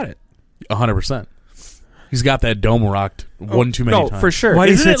Brown's got it. 100%. He's got that dome rocked one too many No, times. for sure. Why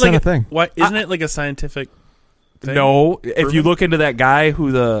do you Isn't say it it's like not a thing? Why isn't it like a scientific thing? No, if you Proven? look into that guy who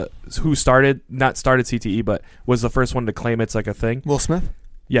started CTE, but was the first one to claim it's like a thing. Will Smith?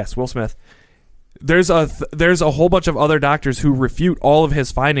 Yes, Will Smith. There's a whole bunch of other doctors who refute all of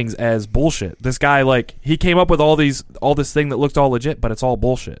his findings as bullshit. This guy, like, he came up with all this thing that looked all legit, but it's all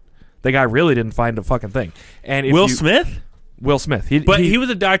bullshit. The guy really didn't find a fucking thing. And if Will you- Smith? Will Smith. But he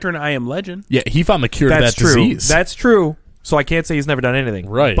was a doctor in I Am Legend. Yeah, he found the cure to that's that true. disease. That's true. So I can't say he's never done anything.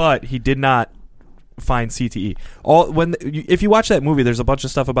 Right. But he did not find CTE. If you watch that movie, there's a bunch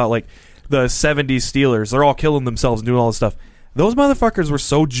of stuff about like the '70s Steelers. They're all killing themselves and doing all this stuff. Those motherfuckers were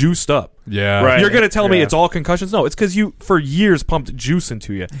so juiced up. yeah. Right. You're gonna tell me Yeah. it's all concussions? No, it's because you for years pumped juice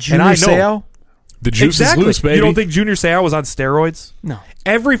into you. Junior and I know Seau? The juice exactly. is loose, baby. You don't think Junior Seau was on steroids? No.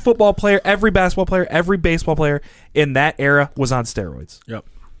 Every football player, every basketball player, every baseball player in that era was on steroids. Yep.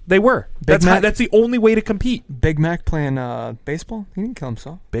 They were. Big Mac- That's the only way to compete. Big Mac playing baseball? He didn't kill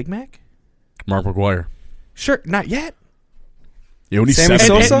himself. Big Mac? Mark McGuire. Sure, not yet. You only Sammy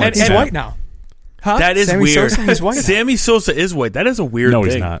 17 Sosa? minutes He's in. white now. Huh? That is Sammy weird. Sosa, he's white now. Sammy Sosa is white. That is a weird No,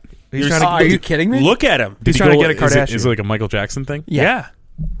 thing. he's not. He's You're trying to- Are you kidding me? Look at him. He's Did trying he to go- get a Kardashian. Is it like a Michael Jackson thing? Yeah.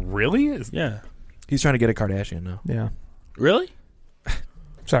 Really? Is- Yeah. He's trying to get a Kardashian now. Yeah. Really?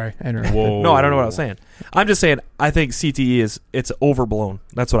 Sorry, I interrupted. Whoa. No, I don't know what I was saying. I'm just saying I think CTE it's overblown.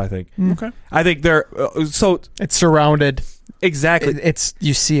 That's what I think. Okay. I think they're so It's surrounded. exactly. It's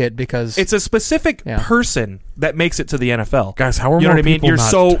you see it because It's a specific Yeah. person that makes it to the NFL. Guys, how are You know more what I mean? people You're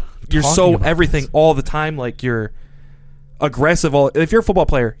not so talking about everything this? all the time. Like you're aggressive. If you're a football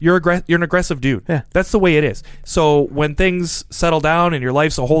player, you're an aggressive dude. Yeah. That's the way it is. So when things settle down and your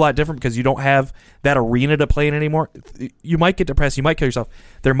life's a whole lot different because you don't have that arena to play in anymore, you might get depressed. You might kill yourself.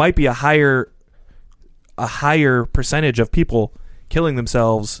 There might be a higher percentage of people killing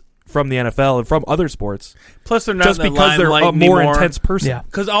themselves from the NFL and from other sports Plus, they're not just in the because they're a limelight more anymore. intense person. Yeah.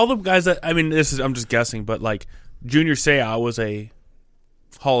 Because all the guys that I'm just guessing, but like Junior Seau was a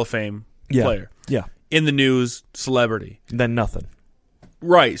Hall of Fame player Yeah. in the news, celebrity. Then nothing.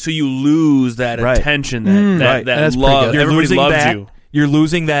 Right. So you lose that Right. attention, that Right. That's pretty love. good. You're Everybody losing loves that. you. You're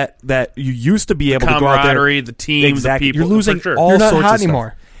losing that you used to be able to go out there. Camaraderie, the team, Exactly. the people. You're losing for sure. all you're not sorts hot of stuff.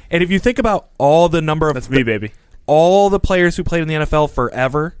 anymore. And if you think about all the number of That's me, baby. all the players who played in the NFL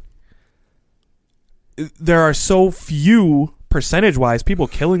forever, there are so few percentage-wise people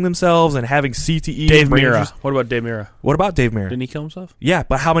killing themselves and having CTE. Dave and brain Mira. injuries. What about Dave Mira? What about Dave Mira? Didn't he kill himself? Yeah,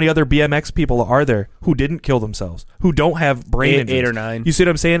 but how many other BMX people are there who didn't kill themselves, who don't have brain injuries? 8 or 9. You see what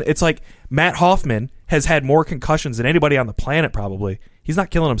I'm saying? It's like Matt Hoffman has had more concussions than anybody on the planet probably. He's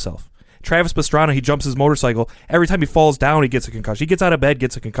not killing himself. Travis Pastrana, he jumps his motorcycle. Every time he falls down, he gets a concussion. He gets out of bed,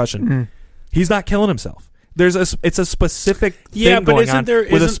 gets a concussion. He's not killing himself. It's a specific Yeah, thing but going isn't on there-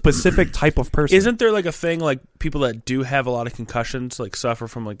 with a isn't- specific type of person. Isn't there like a thing like people that do have a lot of concussions like suffer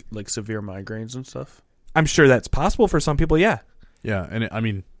from like severe migraines and stuff? I'm sure that's possible for some people, yeah. Yeah, and I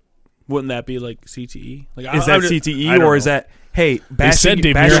mean, Wouldn't that be like CTE? Like, Is that CTE I don't or is know. that hey? They said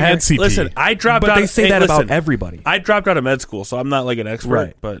Dave bashing- Mirra had CTE. Listen, I dropped but out. they say hey, that listen, about everybody. I dropped out of med school, so I'm not like an expert.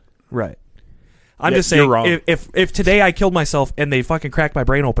 Right. But Right. I'm Yeah, just saying, you're wrong. if today I killed myself and they fucking cracked my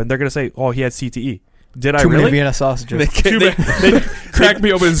brain open, they're gonna say, "Oh, he had CTE." Did I Too many really? Vienna sausages. They cracked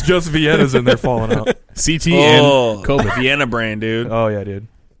me open. It's just Vienna's and they're falling out. CT oh, and COVID. Vienna brain, dude. Oh yeah, dude.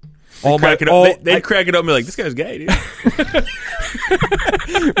 They crack it up. all- They crack it up and be like, "This guy's gay, dude."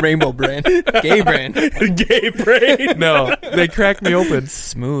 Rainbow brand. Gay brand. Gay brain. No, they cracked me open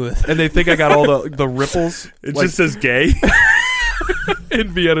Smooth. and they think I got all the ripples It like, just says gay. in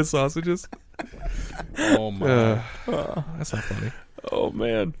Vienna sausages. Oh my. That's not funny. Oh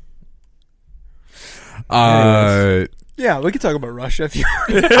man. Yeah, we could talk about Russia if you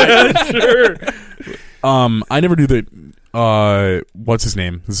Sure. I never knew that. What's his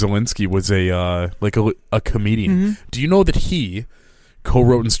name? Zelensky was a comedian. Mm-hmm. Do you know that he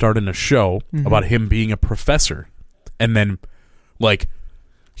co-wrote and starred in a show about him being a professor, and then like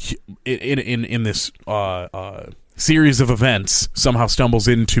in this series of events somehow stumbles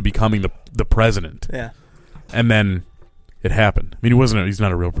into becoming the president, Yeah. and then it happened. I mean, he's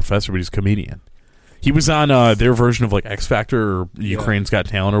not a real professor, but he's a comedian. He was on their version of like X Factor or Ukraine's Got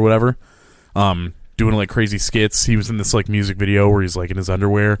Talent or whatever, doing like crazy skits. He was in this like music video where he's like in his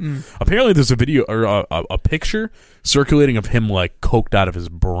underwear. Apparently, there's a video or a picture circulating of him like coked out of his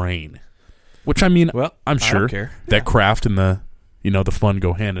brain. Which I mean, Well, I'm I don't sure care. that craft and the fun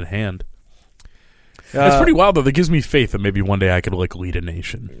go hand in hand. That's Uh, pretty wild though. That gives me faith that maybe one day I could like lead a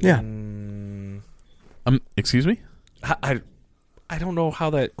nation. Yeah. Excuse me. I don't know how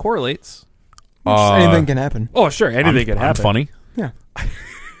that correlates. Just anything can happen. Oh, sure, anything can I'm happen. funny. Yeah.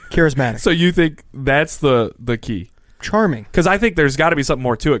 Charismatic. So you think that's the key? Charming. Because I think there's got to be something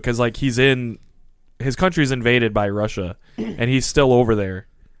more to it. Because like his country's invaded by Russia, and he's still over there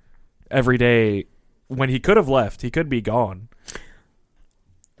every day. When he could have left, he could be gone.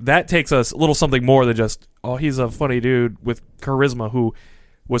 That takes us a little something more than just he's a funny dude with charisma who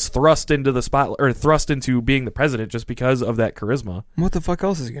was thrust into the spotlight or thrust into being the president just because of that charisma. What the fuck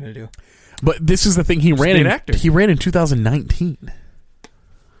else is he gonna do? But this is the thing. He ran be in. an actor. He ran in 2019.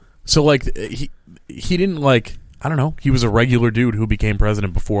 So like he didn't like. I don't know. He was a regular dude who became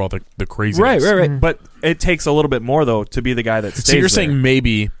president before all the craziness. Right. But it takes a little bit more though to be the guy that stays. So you're there. saying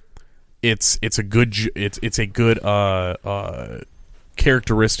maybe it's a good it's a good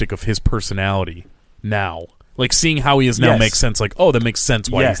characteristic of his personality now. Like seeing how he is now Yes. makes sense. Like, oh, that makes sense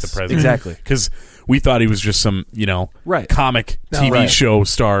why Yes, he's the president. exactly. Because we thought he was just some Right. comic TV right. show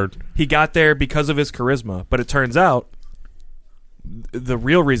star. he got there because of his charisma, but it turns out the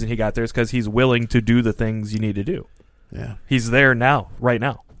real reason he got there is because he's willing to do the things you need to do. Yeah. He's there now, right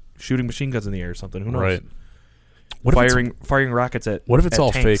now, shooting machine guns in the air or something. Who knows? Right. What if Firing rockets at. What if it's at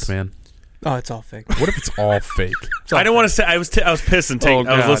all tanks. fake, man? Oh, it's all fake. What if it's all fake? I don't want to say. I was pissed and Oh,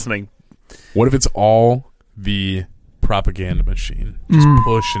 I was God. listening. What if it's all the propaganda machine just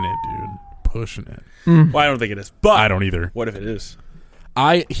pushing it, dude, pushing it? Well, I don't think it is. But I don't either. What if it is?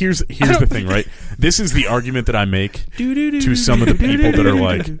 Here's the thing, right? This is the argument that I make to some of the people that are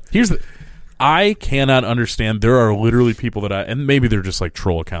like, I cannot understand. There are literally people that and maybe they're just like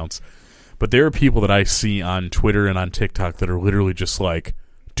troll accounts, but there are people that I see on Twitter and on TikTok that are literally just like,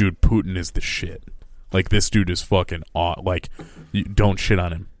 dude, Putin is the shit. Like, this dude is fucking like, don't shit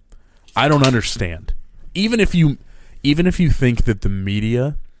on him. I don't understand. Even if you think that the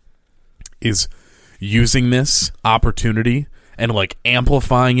media is using this opportunity and like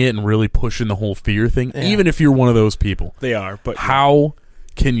amplifying it and really pushing the whole fear thing, even if you're one of those people, They are. But how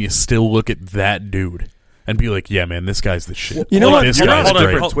can you still look at that dude and be like, yeah, man, this guy's the shit? You know Like, what? This Hold guy's on,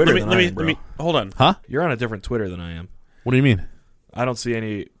 great. hold Twitter let than me, I let am, me, let me hold on. Huh? You're on a different Twitter than I am. What do you mean? I don't see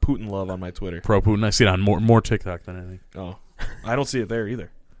any Putin love on my Twitter. Pro Putin? I see it on more TikTok than anything. Oh, I don't see it there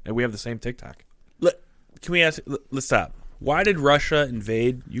either. And we have the same TikTok. Can we ask? Let's stop. Why did Russia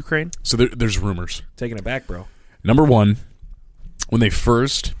invade Ukraine? So there's rumors. Taking it back, bro. Number one, when they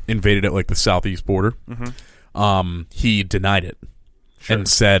first invaded at like the southeast border, he denied it and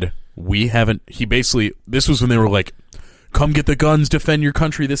said, we haven't. He basically, this was when they were like, come get the guns, defend your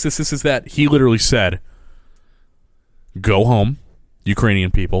country, this is that. He literally said, go home,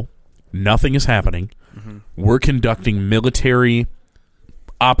 Ukrainian people. Nothing is happening. We're conducting military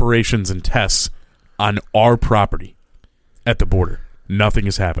operations and tests on our property at the border. Nothing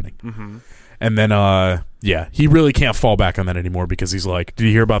is happening. And then, he really can't fall back on that anymore because he's like, did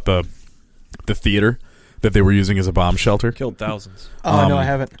you hear about the theater that they were using as a bomb shelter? Killed thousands. Oh, no, I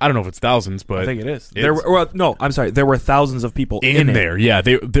haven't. I don't know if it's thousands, but I think it is. it's- There were, I'm sorry. There were thousands of people in it. there. Yeah, I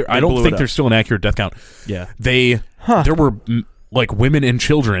don't blew it think up. there's still an accurate death count. Yeah. There were like women and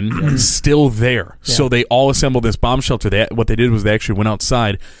children still there. So they all assembled this bomb shelter. What they did was they actually went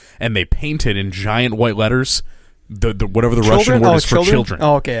outside and they painted in giant white letters the whatever the Russian word is for children.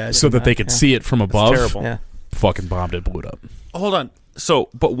 Oh, okay. So that they could see it from above. terrible. Yeah. Fucking bombed it, blew it up. Hold on. So,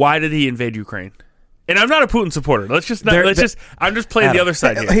 but why did he invade Ukraine? And I'm not a Putin supporter. I'm just playing the other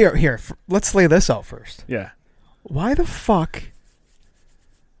side here. Here. Let's lay this out first. Yeah. Why the fuck?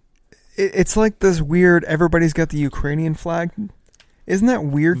 It's like this weird. Everybody's got the Ukrainian flag. Isn't that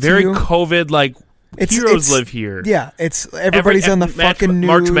weird? Very to you? COVID like. Heroes live here. Yeah, it's everybody's on the fucking news.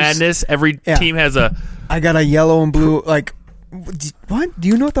 March Madness. Every team has a. I got a yellow and blue. Like, what? Do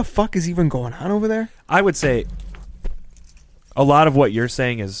you know what the fuck is even going on over there? I would say a lot of what you're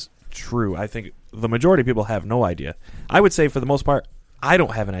saying is true. I think the majority of people have no idea. I would say for the most part, I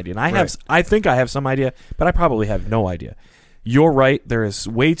don't have an idea. And I think I have some idea, but I probably have no idea. You're right. There is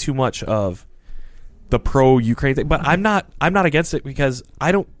way too much of the pro-Ukraine thing, but I'm not against it because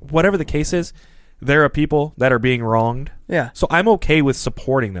I don't. Whatever the case is, there are people that are being wronged. Yeah. So I'm okay with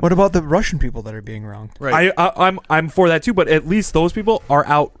supporting them. What about the Russian people that are being wronged? Right. I'm for that too, but at least those people are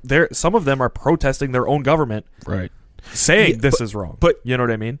out there. Some of them are protesting their own government, Right. saying this is wrong. But you know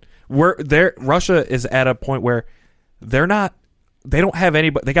what I mean? Russia is at a point where they don't have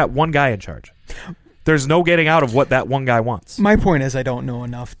anybody. They got one guy in charge. There's no getting out of what that one guy wants. My point is, I don't know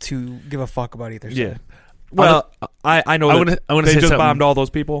enough to give a fuck about either side. Yeah. Well, I know I that wanna they say just something. bombed all those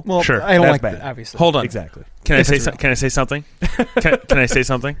people. Well, Sure. I don't That's like bad. that, obviously. Hold on. Exactly. Can I say It's true. can I say something? Can I say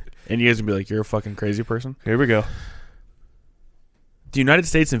something? And you guys will be like, you're a fucking crazy person. Here we go. The United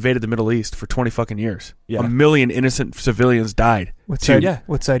States invaded the Middle East for 20 fucking years. Yeah. 1 million innocent civilians died. What Dude, side?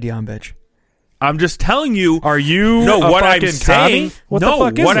 What side you on, bitch? I'm just telling you. Are you No, a what I'm fucking saying. commie? What no, the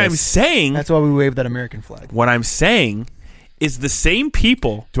fuck is what this? I'm saying. That's why we waved that American flag. What I'm saying is the same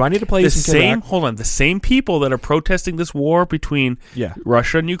people. Do I need to play you The some Kid same. Rock? Hold on. The same people that are protesting this war between Yeah.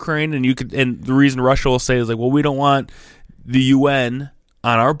 Russia and Ukraine, and the reason Russia will say is like, well, we don't want the UN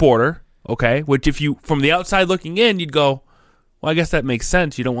on our border. Okay, which if you from the outside looking in, you'd go, well, I guess that makes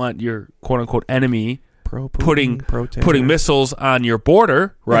sense. You don't want your quote unquote enemy putting missiles on your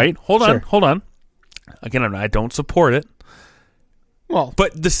border, right? Hold on. Again, I don't support it. Well,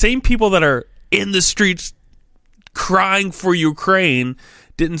 But the same people that are in the streets crying for Ukraine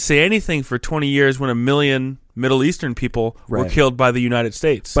didn't say anything for 20 years when 1 million Middle Eastern people were Right. killed by the United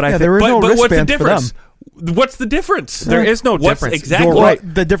States. But I yeah, think there were no but what's the wristbands for difference? them. What's the difference? there is no What's difference. exactly You're Well,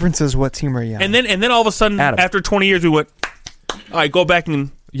 right. the difference is what team are you on? And then all of a sudden, Adam. after 20 years, we went, all right, go back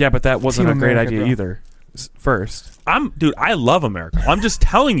and Yeah, but that wasn't Team a great America, idea bro. either. First, dude, I love America. I'm just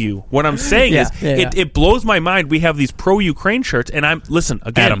telling you what I'm saying Yeah, is yeah. it blows my mind. We have these pro-Ukraine shirts, and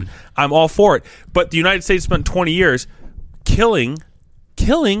Adam. I'm all for it. But the United States spent 20 years killing.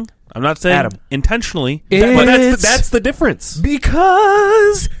 I'm not saying Adam. intentionally, but It's- that's the difference.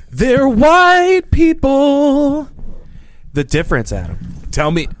 Because they're white people. The difference, Adam.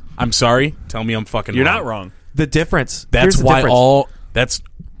 Tell me, I'm sorry. Tell me I'm fucking you're wrong. not wrong. The difference. That's Here's the why difference. that's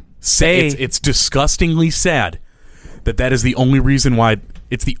Say- it's disgustingly sad that is the only reason why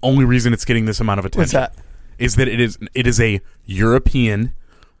it's the only reason it's getting this amount of attention. What's that? Is that it is a European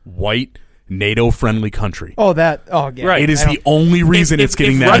white NATO friendly country. Oh, that. Oh, yeah. Right. It is I the only reason if- it's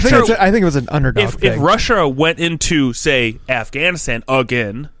getting if that Russia- attention. I think it was an underdog. If thing. Russia went into, say, Afghanistan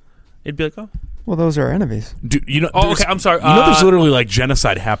again, it'd be like, oh. Well, those are our enemies. You know, Oh, there's- okay, I'm sorry. You know, there's literally like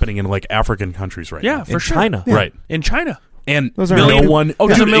genocide happening in like African countries right Yeah, now. for In sure. China. Yeah. Right. In China. And Those are no million- one. Oh,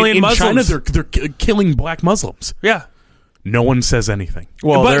 there's dude, a million in China, Muslims. they're killing black Muslims. Yeah. No one says anything.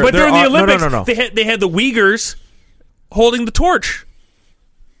 Well, but during the Olympics, no. They had the Uyghurs holding the torch.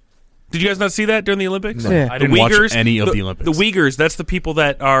 Did you guys not see that during the Olympics? Yeah. I didn't watch any of the Olympics. The Uyghurs, that's the people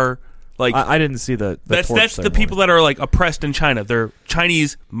that are like I didn't see the that's torch the ceremony. people that are like oppressed in China. They're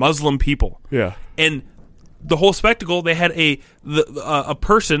Chinese Muslim people. Yeah. And the whole spectacle, they had a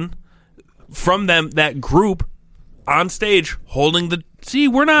person from that group on stage holding the. See,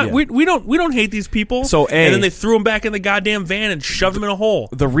 we're not. Yeah. We don't hate these people. So, and then they threw them back in the goddamn van and shoved them in a hole.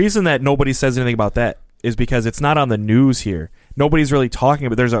 The reason that nobody says anything about that is because it's not on the news here. Nobody's really talking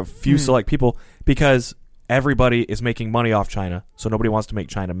about. There's a few select people because everybody is making money off China, so nobody wants to make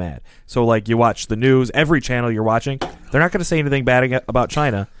China mad. So, like, you watch the news, every channel you're watching, they're not going to say anything bad about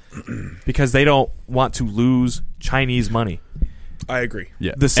China because they don't want to lose Chinese money. I agree.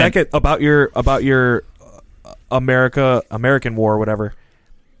 Yeah. The second about your American war or whatever,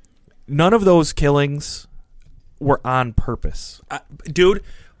 none of those killings were on purpose. Dude,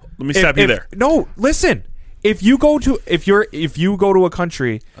 let me stop you there. No, listen. If you go to a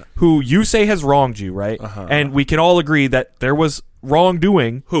country who you say has wronged you, right? And we can all agree that there was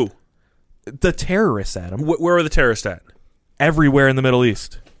wrongdoing. Who? The terrorists, Adam. Where were the terrorists at? everywhere in the Middle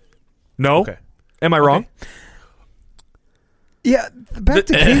East. No? Okay. Am I wrong? Yeah, back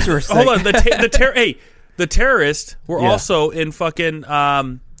to Kaiser's thing. Hold on. The terrorists were also in fucking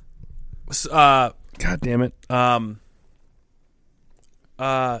God damn it.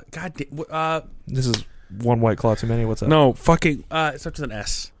 This is one white claw too many. What's up? No, fucking it starts with an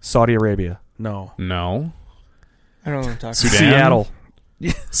S. Saudi Arabia. No. No. I don't know what I'm talking Sudan? Seattle.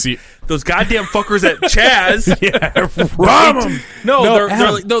 See, Those goddamn fuckers at Chaz. bomb 'em.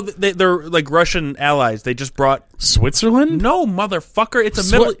 They're like Russian allies. They just brought Switzerland? no motherfucker. It's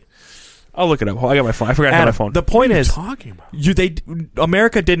a middle. I'll look it up. I got my phone. I forgot to have my phone. The point is, Talking about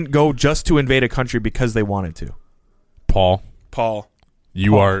America didn't go just to invade a country because they wanted to. Paul.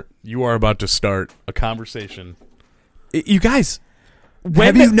 You Paul. are about to start a conversation. You guys,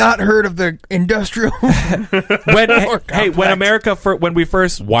 Have you not heard of the industrial? when America when we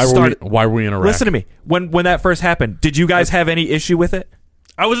first Why were we in Iraq? Listen to me. When that first happened, did you guys have any issue with it?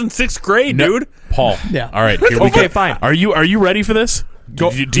 I was in 6th grade, dude. Paul. Yeah. All right. Here we Okay, go. fine. Are you ready for this? Do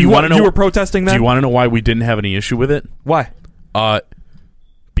you want to know? You were protesting that? Do you want to know why we didn't have any issue with it? Why?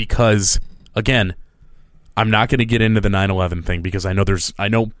 Because again, I'm not going to get into the 9/11 thing because I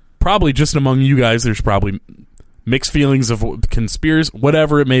know probably just among you guys there's probably mixed feelings of conspiracy,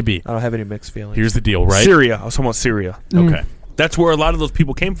 whatever it may be. I don't have any mixed feelings. Here's the deal, right? Syria. I was talking about Syria. Okay. That's where a lot of those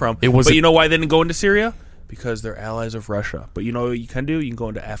people came from. It was but a- you know why they didn't go into Syria? Because they're allies of Russia. But you know what you can do? You can go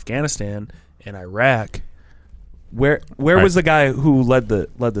into Afghanistan and Iraq. Where was the guy who led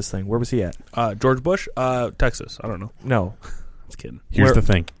this thing? Where was he at? George Bush, Texas. I don't know. No. Just kidding. Here's the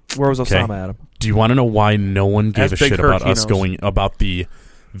thing. Where was Okay. Osama Adam? Do you want to know why no one gave Ask a Big shit Kirk, about he us knows. going about the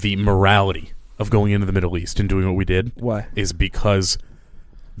morality of going into the Middle East and doing what we did? Why? Is because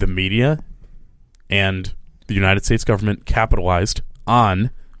the media and the United States government capitalized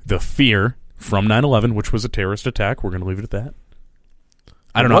on the fear from 9/11, which was a terrorist attack. We're going to leave it at that.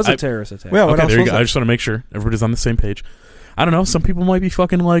 I don't know. It was a terrorist attack. Well, what Okay, else there you was go. it? I just want to make sure everybody's on the same page. I don't know. Some people might be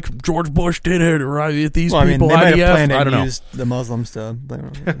fucking like George Bush did it, or these Well, I mean, people. they might have IDF. planned I don't and know. used the Muslims to.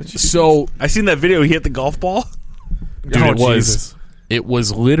 So, I seen that video. He hit the golf ball. dude, it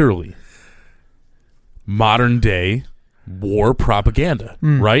was literally modern day war propaganda,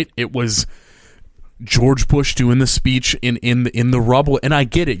 right? It was George Bush doing the speech in the rubble, and I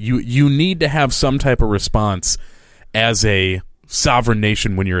get it. You need to have some type of response as a sovereign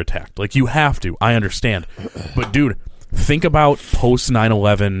nation when you're attacked. Like, you have to. I understand. But dude, think about post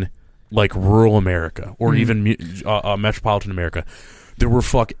 9/11 like rural America or even metropolitan America. There were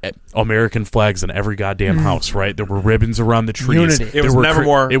American flags in every goddamn house, right? There were ribbons around the trees. Unity. It was never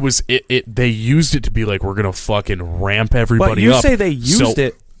more. It was they used it to be like, we're gonna fucking ramp everybody But you up. say they used So-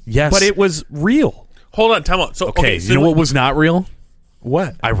 it. Yes, But it was real. Hold on, time out. So okay. so You know what was not real?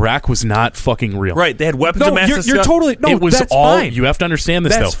 What? Iraq was not fucking real. Right, they had weapons of No, mass you're destruction. totally no. It was that's all. fine. You have to understand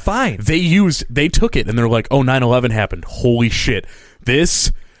this, That's though. fine. They took it and they're like, oh, 9/11 happened. Holy shit!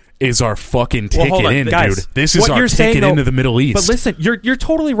 This is our fucking Well, ticket hold on, in, guys. dude. This is What our you're saying, ticket though- into the Middle East. But listen, you're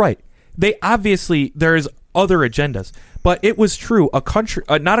totally right. They obviously there's other agendas, but it was true. A country,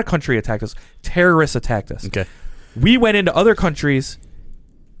 not a country attacked us. Terrorists attacked us. Okay. We went into other countries,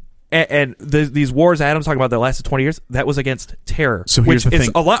 and these wars Adam's talking about that lasted 20 years. That was against terror. So here's which the is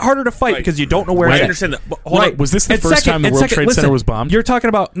thing. a lot harder to fight Right. because you don't know where I it's at. understand that. But hold Right. on. Was this the And first time the and World Trade listen, Center was bombed? You're talking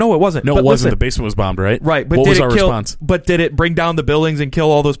about no, it wasn't. No, But it wasn't. listen, The basement was bombed, right? right? But what did was it our kill? response? But did it bring down the buildings and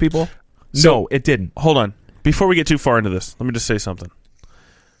kill all those people? No, it didn't. Hold on. Before we get too far into this, let me just say something.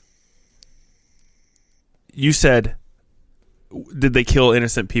 You said, did they kill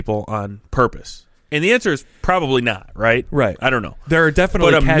innocent people on purpose? And the answer is probably not, right? Right. I don't know. There are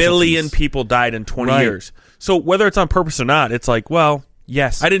definitely But a casualties. million people died in 20 Right. years. So whether it's on purpose or not, it's like, well,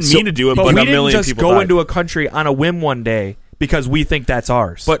 Yes, I didn't mean to do it, but but we a didn't million just people go died. into a country on a whim one day because we think that's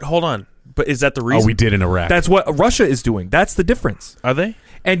ours. But hold on. But is that the reason? Oh, we did in Iraq. that's what Russia is doing. That's the difference. Are they?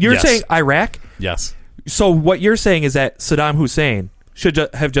 And you're Yes. saying Iraq. Yes. So what you're saying is that Saddam Hussein should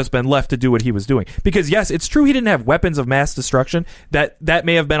have just been left to do what he was doing. Because yes, it's true he didn't have weapons of mass destruction. That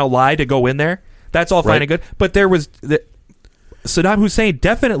may have been a lie to go in there. That's all fine Right. and good. But there was Saddam Hussein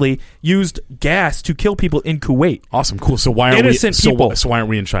definitely used gas to kill people in Kuwait. Awesome. Cool. So why aren't Innocent we? people. So why aren't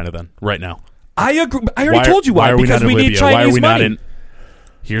we in China then? Right now. I agree. I already told you why. are we Because not in we need Libya? Chinese Why are we money. not in?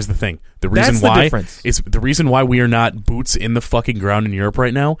 Here's the thing. The That's reason the why difference. is the reason why we are not boots in the fucking ground in Europe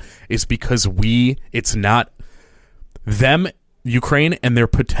right now is because it's not them, Ukraine, and their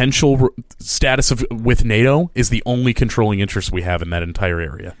potential status with NATO is the only controlling interest we have in that entire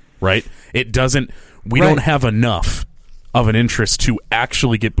area. Right? It doesn't. We Right. don't have enough of an interest to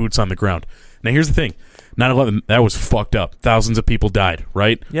actually get boots on the ground. Now, here's the thing. 9/11, that was fucked up. Thousands of people died,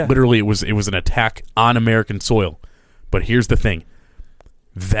 right? Yeah. Literally, it was an attack on American soil. But here's the thing.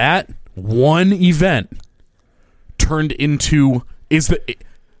 That one event turned into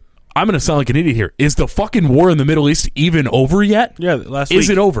I'm going to sound like an idiot here. Is the fucking war in the Middle East even over yet? Yeah, last week. Is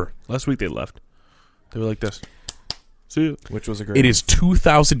it over? Last week they left. They were like this. See you. Which was a great. It is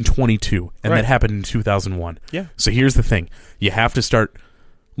 2022, and Right. that happened in 2001. Yeah. So here's the thing. You have to start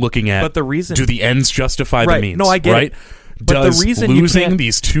looking at, But the reason- do the ends justify Right. the means? No, I get right? it. But the Does reason you losing can't-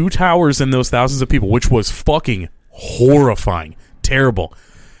 these 2 towers and those thousands of people, which was fucking horrifying, terrible,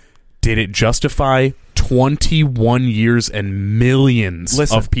 did it justify 21 years and millions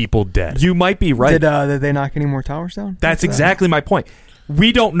Listen, of people dead? You might be right. Did they knock any more towers down? That's After that? exactly my point.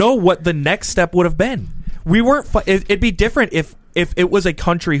 We don't know what the next step would have been. We weren't. It'd be different if it was a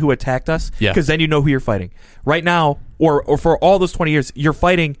country who attacked us. Yeah. Because then you know who you're fighting. Right now, or for all those 20 years, you're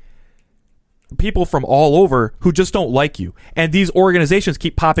fighting people from all over who just don't like you, and these organizations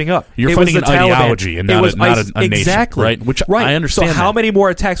keep popping up. You're It fighting was an the Taliban. ideology and It not was a ISIS. nation, exactly right? Which I understand So how that. many more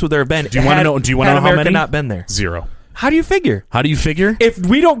attacks would there have been? Do you want to know? Do you want to know how America many? not been there? 0. How do you figure? How do you figure? If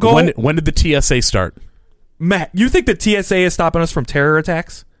we don't go, when did the TSA start? Matt, you think the TSA is stopping us from terror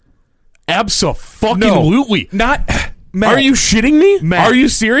attacks? Abso-fucking-lutely. Not. Matt, Are you shitting me? Matt. Are you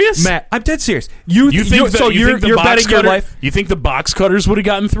serious? Matt, I'm dead serious. You You think you're, that, so you you're, think the you're box betting your cutter, life, You think the box cutters would have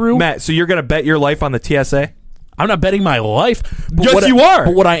gotten through? Matt? So you're going to bet your life on the TSA? I'm not betting my life. But Yes, what you are.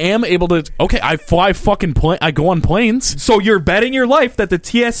 But what I am able to, okay, I fly fucking plane. I go on planes. So you're betting your life that the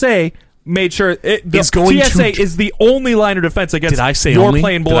TSA made sure the Is going TSA to- is the only line of defense against Did I say your only?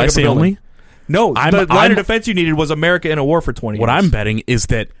 plane Did blowing I up a say building. only? No, I'm- the line I'm- of defense you needed was America in a war for 20 What years. I'm betting is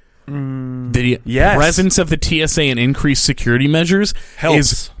that the yes. presence of the TSA and increased security measures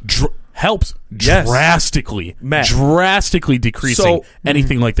Helps. helps Yes. drastically decreasing So,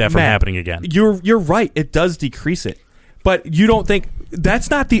 anything like that from Matt, happening again. You're right. It does decrease it. But you don't think that's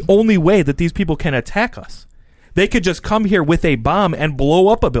not the only way that these people can attack us. They could just come here with a bomb and blow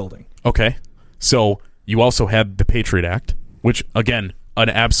up a building. Okay, so you also had the Patriot Act, which again, an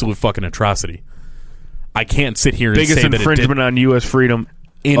absolute fucking atrocity. I can't sit here and Biggest say that infringement on U.S. freedom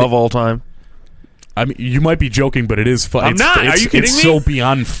In- of all time. I mean, you might be joking, but it is. I'm not. Are you kidding it's me? so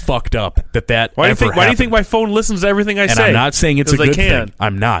beyond fucked up that Why do you think? Why do you happened. think my phone listens to everything I And say? I'm not saying it's a 'Cause good they can. thing.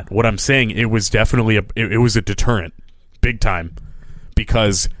 I'm not. What I'm saying, it was definitely it was a deterrent, big time,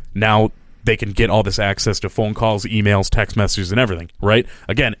 because now they can get all this access to phone calls, emails, text messages, and everything. Right?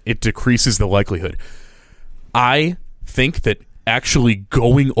 Again, it decreases the likelihood. I think that actually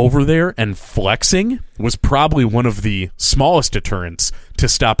going over there and flexing was probably one of the smallest deterrents to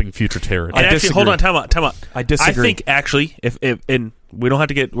stopping future terror. And actually, hold on, time out. I disagree. I think actually, if and we don't have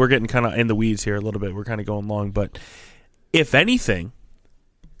to we're getting kind of in the weeds here a little bit. We're kind of going long, but if anything,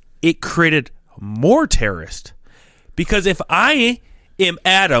 it created more terrorists because if I am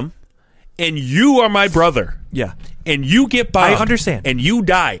Adam and you are my brother, Yeah. and you get bombed, I understand. and you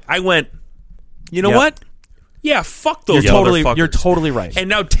die, I went. You know Yep. what? Yeah, fuck those. You're motherfuckers. totally right. And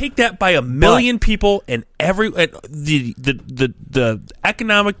now take that by a million people, and the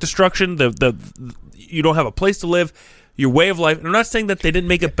economic destruction, the you don't have a place to live, your way of life. And I'm not saying that they didn't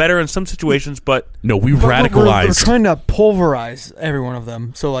make it better in some situations, but No, we But we're radicalized. trying to pulverize every one of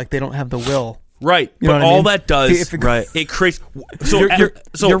them, so like they don't have the will. right. You know But what I all mean? that does If it- it creates.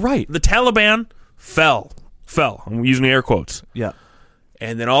 So You're right. The Taliban fell. I'm using air quotes, yeah.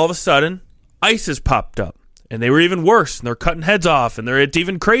 and then all of a sudden, ISIS popped up, and they were even worse. And they're cutting heads off, and it's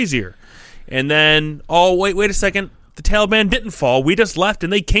even crazier. And then, wait a second, the Taliban didn't fall. We just left,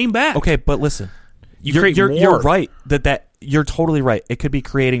 and they came back. Okay, but listen. You create you're more. right that you're totally right. It could be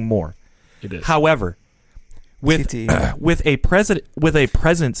creating more. It is. However, with CT. with a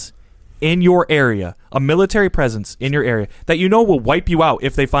presence in your area, a military presence in your area that you know will wipe you out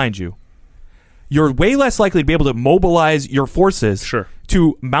if they find you, you're way less likely to be able to mobilize your forces Sure.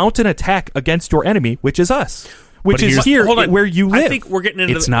 to mount an attack against your enemy, which is us, which But is here's- here Hold on. where you live. I think we're getting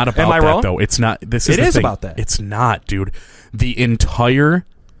into It's not about Am I that wrong? though. It's not. This is It the is thing. about that. It's not, dude. The entire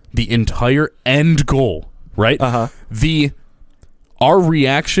end goal, right? Uh-huh. Our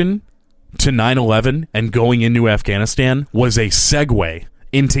reaction to 9/11 and going into Afghanistan was a segue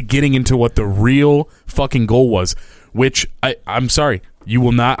into getting into what the real fucking goal was. Which I'm sorry, you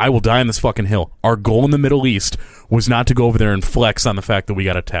will not. I will die on this fucking hill. Our goal in the Middle East was not to go over there and flex on the fact that we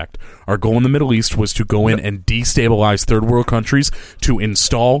got attacked. Our goal in the Middle East was to go in and destabilize third world countries to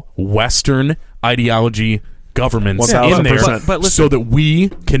install Western ideology governments in 1000%. there, But listen. so that we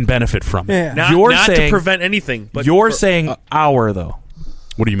can benefit from it. Yeah. not, You're not saying- to prevent anything. But you're saying our though.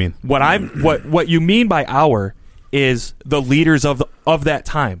 What do you mean? What you mean by our is the leaders of that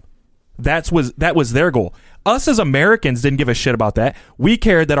time. That was their goal. Us as Americans didn't give a shit about that. We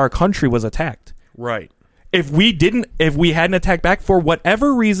cared that our country was attacked. right. If we hadn't attacked back for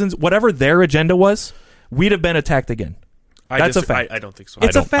whatever reasons, whatever their agenda was, we'd have been attacked again. That's a fact. I don't think so.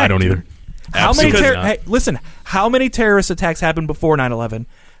 It's a fact. I don't either. How many Absolutely not. hey, listen, how many terrorist attacks happened before 9/11?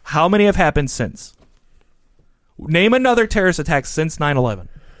 How many have happened since? Name another terrorist attack since 9/11.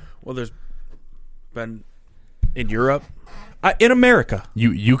 Well, there's been in Europe, In America.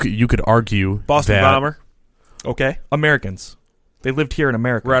 You could argue Boston that bomber, Okay? Americans. They lived here in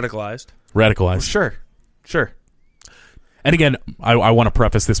America. radicalized. radicalized. Sure. And again, I want to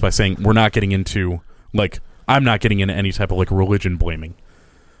preface this by saying we're not getting into I'm not getting into any type of religion blaming.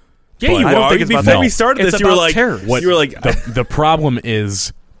 Yeah, But you I don't are. think it's Before about we that. started It's this, you were about like, terror. you were like, The problem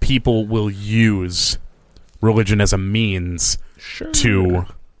is people will use religion as a means to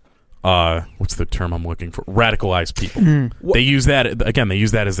what's the term I'm looking for? Radicalize people. They use that again. They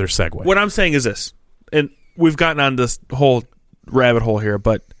use that as their segue. what I'm saying is this, and we've gotten on this whole rabbit hole here,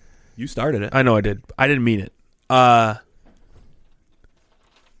 but You started it. I know I did. I didn't mean it.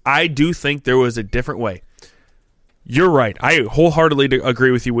 I do think there was a different way. You're right. I wholeheartedly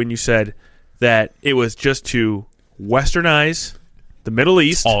agree with you when you said that it was just to westernize the Middle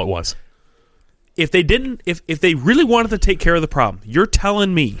East. All it was. If they didn't, if they really wanted to take care of the problem, you're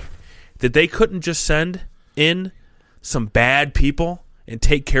telling me that they couldn't just send in some bad people and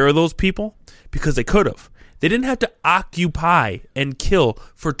take care of those people? Because they could have. They didn't have to occupy and kill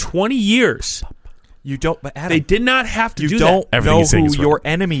for 20 years. You don't. But Adam, They did not have to you do don't that. Everything know he's saying who is right. your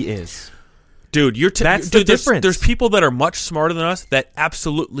enemy is. Dude, That's the difference. There's people that are much smarter than us that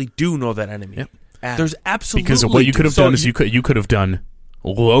absolutely do know that enemy. Yep. There's absolutely Because what you could have done is you could have done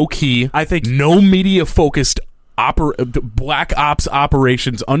low key. I think- no media focused black ops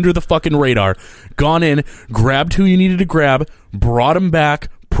operations under the fucking radar. Gone in, grabbed who you needed to grab, brought them back,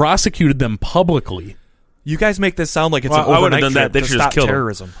 prosecuted them publicly. You guys make this sound like it's Well, an I would've overnight done that. trip They to should just stop kill them.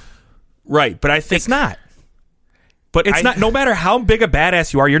 terrorism. right, but I think It's not. But It's not. No matter how big a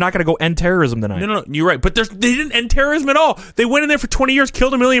badass you are, you're not going to go end terrorism tonight. No, you're right. But they didn't end terrorism at all. They went in there for 20 years,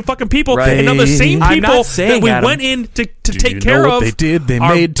 killed 1 million fucking people, Right. and now the same I'm people not saying, that we Adam. went in to Do take you care know what of. they did? They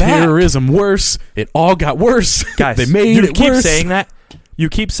are made back. terrorism worse. It all got worse. Guys, they made you it keep worse. saying that. You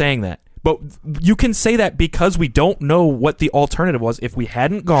keep saying that. But you can say that because we don't know what the alternative was. If we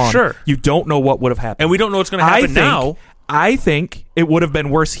hadn't gone, Sure. you don't know what would have happened. And we don't know what's going to happen now. I think it would have been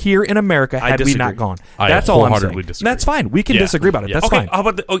worse here in America I had we disagree. not gone. I That's all I'm saying. wholeheartedly disagree. And that's fine. We can Yeah. disagree about it. Yeah. That's Okay, fine. how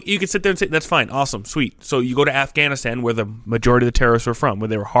about you can sit there and say that's fine, awesome, sweet. So you go to Afghanistan, where the majority of the terrorists were from, where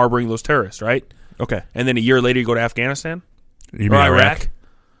they were harboring those terrorists, right? Okay. And then a year later, you go to Afghanistan You or mean Iraq.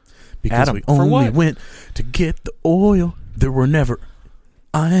 Because Adam, we for only what? went to get the oil. There were never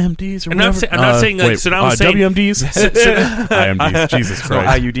IMDs or And I'm saying like Saddam Hussein. WMDs, IMDs. Jesus No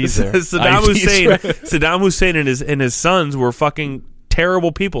Christ! IUDs there. Saddam IDs, Hussein, right. Saddam Hussein, and his sons were fucking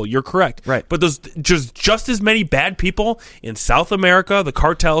terrible people. You're correct, Right. But there's just as many bad people in South America, the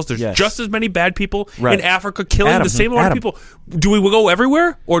cartels. There's Yes. just as many bad people Right. in Africa, killing Adam, the same amount Adam. of people. Do we go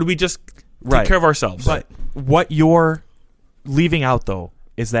everywhere, or do we just Right. take care of ourselves? But what you're leaving out, though,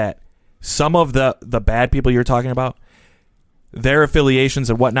 is that some of the bad people you're talking about, their affiliations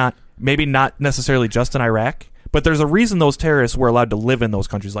and whatnot, maybe not necessarily just in Iraq, but there's a reason those terrorists were allowed to live in those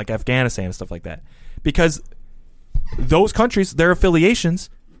countries, like Afghanistan and stuff like that. Because those countries, their affiliations,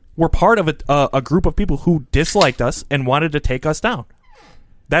 were part of a group of people who disliked us and wanted to take us down.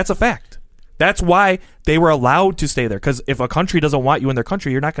 That's a fact. That's why they were allowed to stay there. Because if a country doesn't want you in their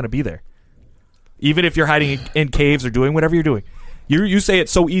country, you're not going to be there. Even if you're hiding in caves or doing whatever you're doing. You say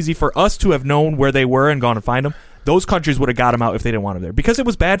it's so easy for us to have known where they were and gone and find them. Those countries would have got them out if they didn't want them there. Because it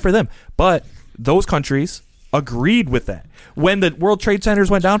was bad for them. But those countries agreed with that. When the World Trade Centers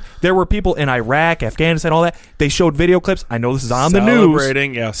went down, there were people in Iraq, Afghanistan, all that. They showed video clips. I know this is on the news.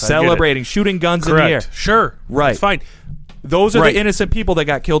 Celebrating, yes, I get it. Celebrating, shooting guns correct. in the air. Sure, Right. It's fine. Those are Right. the innocent people that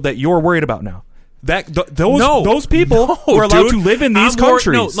got killed that you're worried about now. Those No, people no, were allowed dude. to live in these I'm worried-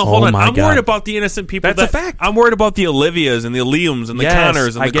 countries. No, hold Oh on. my I'm God. worried about the innocent people. That's a fact. I'm worried about the Olivias and the Liams and the Yes,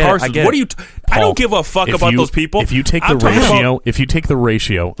 Connors and I the get it, I Carsons. get What it. are you? I Paul, don't give a fuck if about you- those people. If you take I'm the talking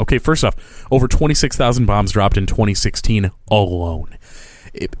ratio, okay, first off, over 26,000 bombs dropped in 2016 alone.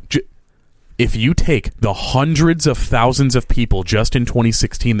 If you take the hundreds of thousands of people just in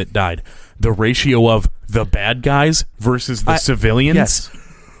 2016 that died, the ratio of the bad guys versus the civilians, Yes.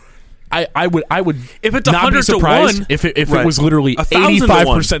 I would If it's not 100 be to surprised 1, if it right. was literally 1,000 to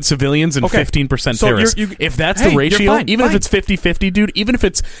 85% civilians and Okay. 15% So terrorists. you're- if that's hey, the you're ratio, fine, even fine. if it's 50-50, dude, even if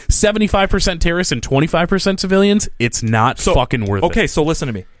it's 75% terrorists and 25% civilians, it's not fucking worth it. Okay, so listen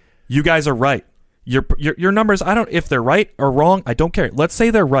to me. You guys are right. Your numbers, I don't if they're right or wrong, I don't care. Let's say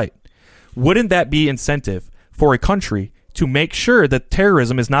they're right. Wouldn't that be incentive for a country to make sure that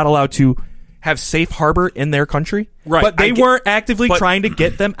terrorism is not allowed to have safe harbor in their country. Right. But they weren't actively but- trying to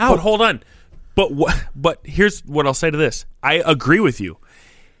get them out. But hold on. But here's what I'll say to this. I agree with you.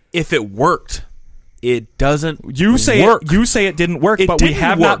 If it worked, it doesn't You say work. you say it didn't work, It but we didn't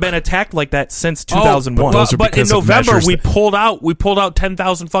have work. not been attacked like that since 2001. those are But in because of November measures we that- pulled out. We pulled out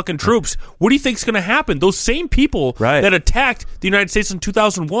 10,000 fucking troops. What do you think's going to happen? Those same people Right. that attacked the United States in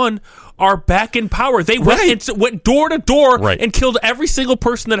 2001 are back in power. They went Right. and went door to door Right. and killed every single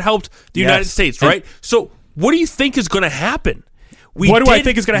person that helped the Yes. United States. Right. So what do you think is going to happen? What do I did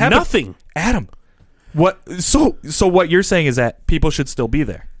think is going to happen? Nothing. Adam. What? So what you're saying is that people should still be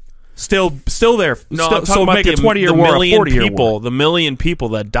there, still there. No, still, I'm talking so about make a the 20-year war, a million 40-year people, war. the million people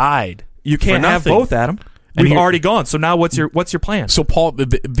that died. You can't for have nothing. both, Adam. And We've here- already gone. So now what's your plan? So Paul,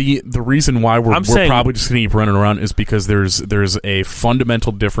 the reason why we're I'm saying- probably just going to keep running around is because there's a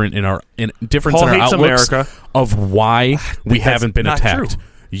fundamental difference in our Paul hates outlooks America. of why we that's haven't been not attacked. true.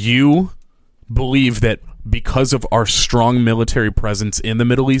 You believe that because of our strong military presence in the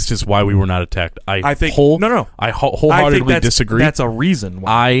Middle East is why we were not attacked. I think no. I wholeheartedly disagree. That's a reason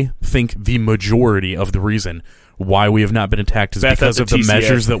why. I think the majority of the reason why we have not been attacked is Beth because at of the the TCA.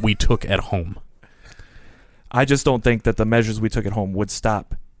 measures that we took at home. I just don't think that the measures we took at home would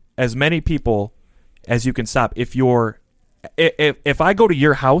stop as many people as you can stop. If I go to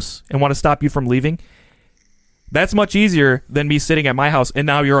your house and want to stop you from leaving, that's much easier than me sitting at my house and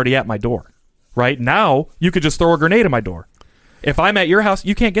now you're already at my door. Right now, you could just throw a grenade at my door. If I'm at your house,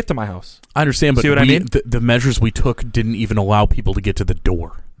 you can't get to my house. I understand, but See what I mean? the measures we took didn't even allow people to get to the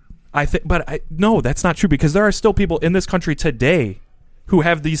door. No, that's not true because there are still people in this country today who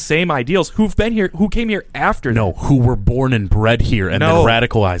have these same ideals, who've been here, who came here after. No, who were born and bred here and No. then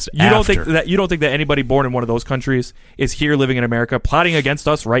radicalized You don't after. think that anybody born in one of those countries is here living in America plotting against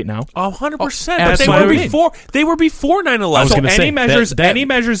us right now? 100%. Oh, But they absolutely. were before. They were before 9/11. I was So gonna say, any measures, that- any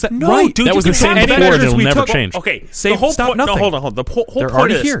measures that No, right, dude, that was you the can same have before, measures and it'll we never took- change. Okay, Save- the whole stop point. No, nothing. hold on. The whole They're point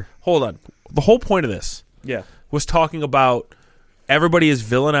already of this. here. Hold on. The whole point of this Yeah. was talking about everybody is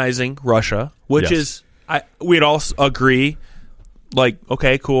villainizing Russia, which Yes. is we'd all agree. Like,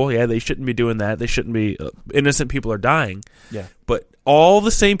 okay, cool. Yeah, they shouldn't be doing that. They shouldn't be. Innocent people are dying. Yeah. But all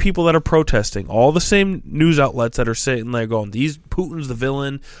the same people that are protesting, all the same news outlets that are sitting there going, "These Putin's the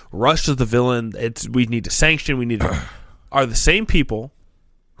villain, Russia's the villain. We need to sanction. We need to," are the same people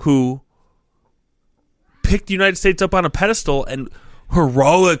who picked the United States up on a pedestal and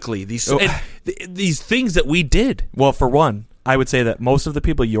heroically these things that we did. Well, for one, I would say that most of the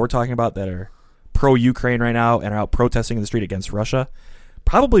people you're talking about that are pro-Ukraine right now and are out protesting in the street against Russia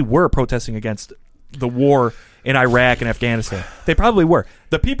probably were protesting against the war in Iraq and Afghanistan. They probably were.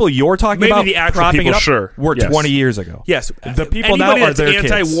 The people you're talking Maybe about the actual propping people, it up sure. were Yes. 20 years ago. Yes, The people now anybody are that's their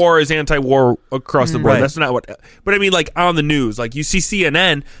kids. anti-war is anti-war across the board. Right. That's not what. But I mean, like on the news, like you see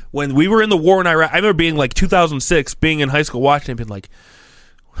CNN when we were in the war in Iraq. I remember being like 2006, being in high school, watching it, being like,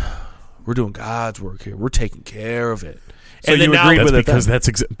 "We're doing God's work here. We're taking care of it." So and then you now, agreed That's with it because then.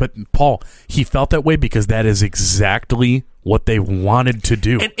 that's but Paul, he felt that way because that is exactly what they wanted to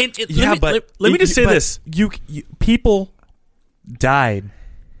do. and Yeah, let me just say but this. You people died,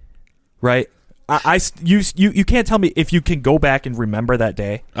 right? You can't tell me if you can go back and remember that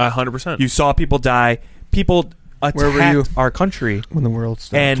day. 100%. You saw people die. People Where were you? attacked our country. when the world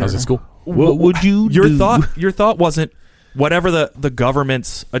started. And I was at school. What would you Your do? thought wasn't whatever the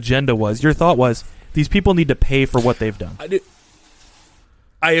government's agenda was. Your thought was these people need to pay for what they've done.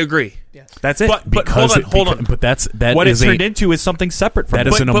 I agree. That's it. But hold on. But that what it is turned into is something separate from that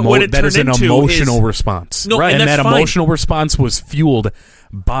that. is an But what it that is turned an into emotional is- response. No, and and that's that fine. emotional response was fueled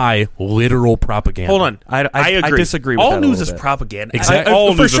by literal propaganda. Hold on. I agree. disagree with all that a news little is bit. propaganda. Exactly.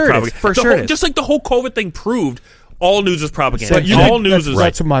 All For news sure is it is. propaganda. For The sure whole- it is. Just like the whole COVID thing proved, all news is propaganda. But all news is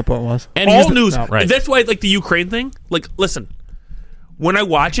that's what my point was. And here's all the- news. no, right. That's why, like the Ukraine thing. Like, listen, when I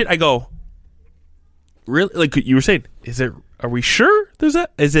watch it, I go, really? Like you were saying, is it? Are we sure? There's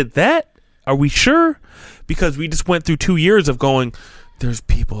that? Is it that? Are we sure? Because we just went through 2 years of going, there's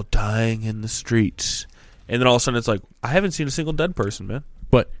people dying in the streets, and then all of a sudden it's like, I haven't seen a single dead person, man.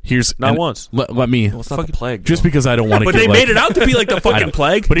 But here's Not and once. Let me Well, it's not the plague. just though. because I don't want to. But they made it out to be like the I fucking know.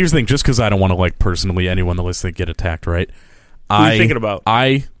 plague. But here's the thing: just because I don't want to like personally anyone that listening get attacked, right? Who are you thinking about?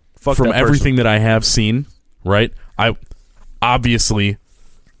 I Fuck from that person. everything that I have seen, right? I obviously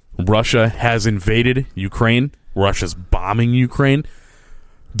Russia has invaded Ukraine. Russia's bombing Ukraine.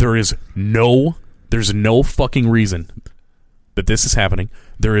 There's no fucking reason that this is happening.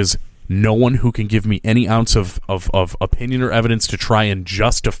 There is no one who can give me any ounce of opinion or evidence to try and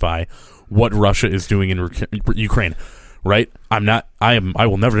justify what Russia is doing in Ukraine. Right? I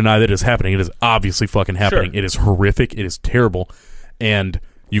will never deny that it is happening. It is obviously fucking happening. Sure. It is horrific. It is terrible. And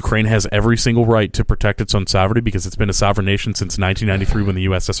Ukraine has every single right to protect its own sovereignty because it's been a sovereign nation since 1993 when the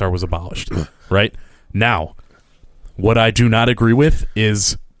USSR was abolished. Right? Now, what I do not agree with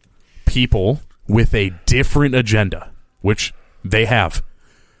is people with a different agenda, which they have,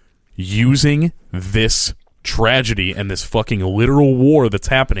 using this tragedy and this fucking literal war that's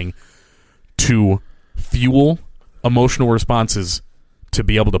happening to fuel emotional responses to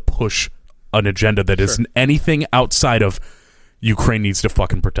be able to push an agenda that isn't anything outside of Ukraine needs to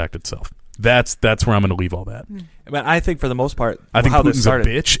fucking protect itself. That's where I'm going to leave all that. But I think for the most part, I think how this Putin's a started,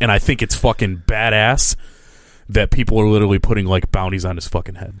 bitch, and I think it's fucking badass that people are literally putting like bounties on his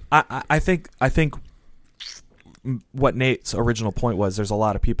fucking head. I think what Nate's original point was, there's a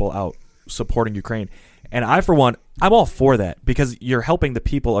lot of people out supporting Ukraine, and I, for one, I'm all for that because you're helping the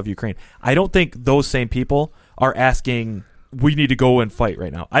people of Ukraine. I don't think those same people are asking, we need to go and fight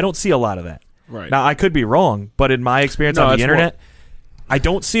right now. I don't see a lot of that. Right. Now, I could be wrong, but in my experience on the internet, I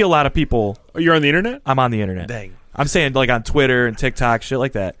don't see a lot of people. Oh, you're on the internet? I'm on the internet. Dang. I'm saying like on Twitter and TikTok, shit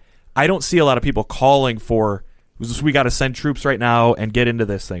like that. I don't see a lot of people calling for, we got to send troops right now and get into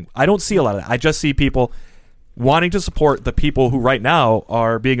this thing. I don't see a lot of that. I just see people wanting to support the people who right now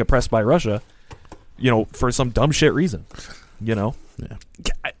are being oppressed by Russia, for some dumb shit reason, Yeah.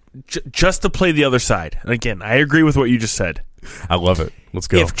 Just to play the other side. And again, I agree with what you just said. I love it. Let's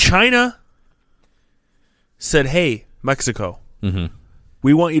go. If China said, hey, Mexico, Mm-hmm.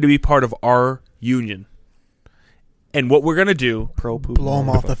 we want you to be part of our union. And what we're going to do... Pro-Putin. Blow them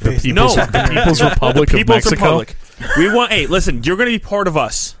off the face. People's, No. the People's Republic the of People's Mexico. Republic. We want... Hey, listen, you're going to be part of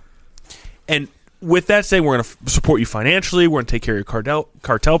us. And with that saying, we're going to support you financially. We're going to take care of your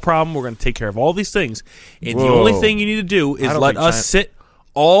cartel problem. We're going to take care of all these things. And the only thing you need to do is I don't let think us China- sit...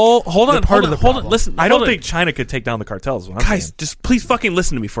 Hold on. Listen, I don't hold on. think China could take down the cartels. is what I'm Guys, saying. just please fucking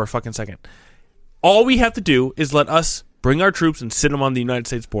listen to me for a fucking second. All we have to do is let us bring our troops and sit them on the United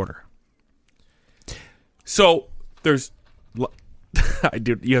States border. So there's,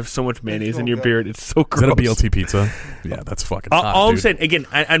 dude, you have so much mayonnaise in your beard. It's so Is gross. that a BLT pizza? Yeah, that's fucking hot, All I'm dude. saying, again,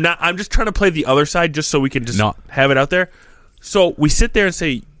 I'm not. I'm just trying to play the other side, just so we can just No. have it out there. So we sit there and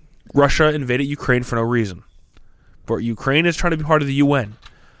say Russia invaded Ukraine for no reason, but Ukraine is trying to be part of the UN.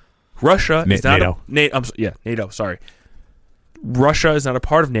 Russia is not NATO. NATO. Sorry, Russia is not a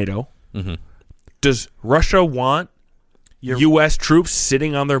part of NATO. Mhm. Does Russia want U.S. troops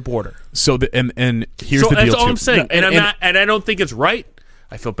sitting on their border? So and here's So the deal. that's all too. I'm saying, No, and I don't think it's right.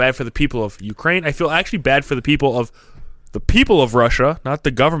 I feel bad for the people of Ukraine. I feel actually bad for the people of Russia, not the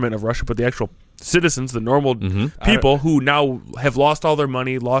government of Russia, but the actual citizens, the normal people who now have lost all their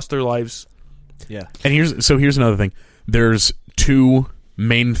money, lost their lives. Yeah. And here's another thing. There's two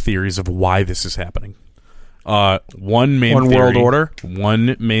main theories of why this is happening. One world order.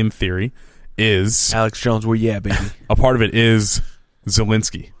 One main theory is Alex Jones, well, yeah, baby. a part of it is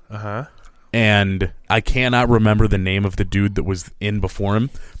Zelensky. Uh-huh. And I cannot remember the name of the dude that was in before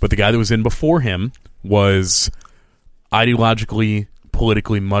him, but the guy that was in before him was ideologically,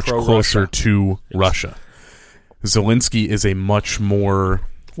 politically much closer to Russia. Zelensky is a much more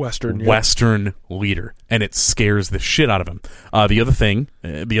Western leader, and it scares the shit out of him. The other thing,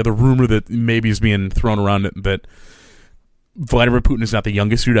 the other rumor that maybe is being thrown around that Vladimir Putin is not the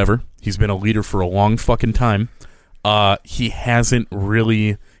youngest dude ever. He's been a leader for a long fucking time.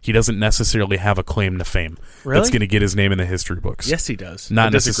 He doesn't necessarily have a claim to fame that's going to get his name in the history books. Yes, he does. Not I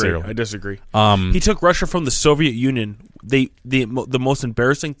disagree. necessarily. I disagree. He took Russia from the Soviet Union. The most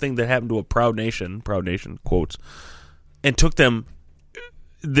embarrassing thing that happened to a proud nation quotes, and took them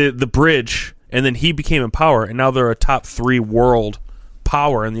the bridge, and then he became in power, and now they're a top 3 world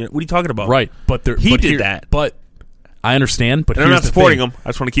power. And what are you talking about? Right, but he did that. But I understand. But And I'm here's not the supporting thing. him. I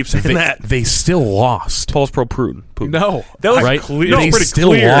just want to keep saying that. They still lost. Paul's pro Putin. No. That was Right? clear. They No, pretty still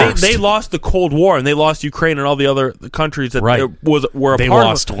clear. lost. They lost the Cold War, and they lost Ukraine and all the other countries that Right. were a They part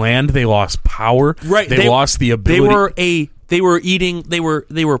lost of. land. They lost power. Right. They lost the ability. They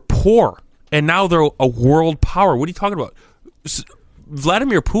were poor, and now they're a world power. What are you talking about?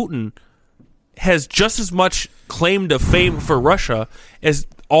 Vladimir Putin has just as much claim to fame for Russia as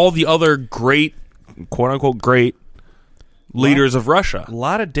all the other great, quote unquote, great leaders of Russia. A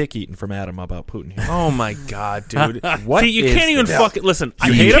lot of dick eating from Adam about Putin here. Oh my god, dude! What See, you is can't even this? fucking listen.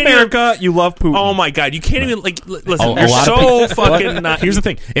 You hate America, you love Putin. Oh my god, you can't even listen. A You're lot of so fucking. Not Here's the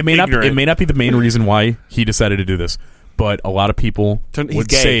thing. It may not be the main reason why he decided to do this, but a lot of people He's would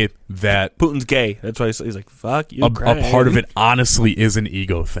gay. say that Putin's gay. That's why he's like, fuck you. a part of it honestly is an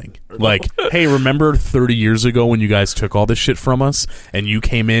ego thing. Like, hey, remember 30 years ago when you guys took all this shit from us and you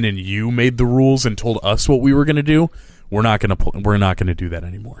came in and you made the rules and told us what we were going to do? We're not going to do that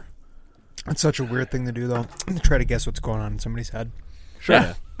anymore. It's such a weird thing to do, though. To try to guess what's going on in somebody's head. Sure.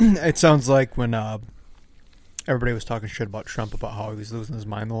 Yeah. It sounds like when everybody was talking shit about Trump about how he was losing his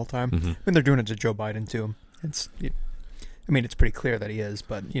mind the whole time. Mhm. And they're doing it to Joe Biden too. It's pretty clear that he is,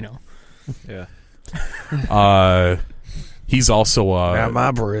 but Yeah. He's also Not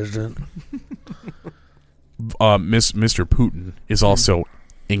my president. Mr. Putin is also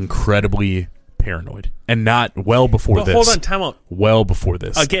incredibly paranoid, and not well before But this. hold on, time out. Well before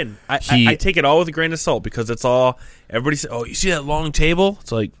this. Again, I take it all with a grain of salt because it's all everybody says. Oh, you see that long table?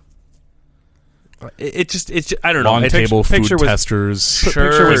 It's like it's just I don't know. Long It's- table food picture was- testers.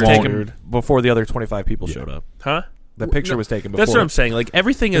 Picture was Sure. taken before the other 25 people showed up. Huh? The picture No, was taken before. That's what I'm saying. Like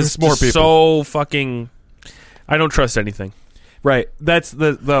everything is There's more just people. so fucking. I don't trust anything. Right. That's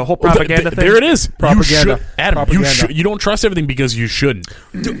the whole Well, propaganda thing. There it is. Propaganda. You should, Adam. Propaganda. You don't trust everything because you shouldn't.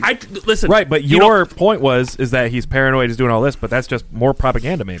 Dude, listen. Right, but you know- your point is that he's paranoid, he's doing all this, but that's just more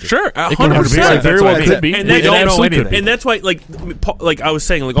propaganda, maybe. Sure, It could 100%. very well could be. And We that's don't all- know anything. And that's why, like I was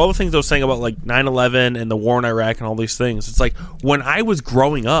saying, like all the things I was saying about like 9/11 and the war in Iraq and all these things. It's like when I was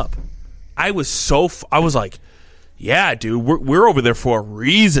growing up, I was I was like, yeah, dude, we're over there for a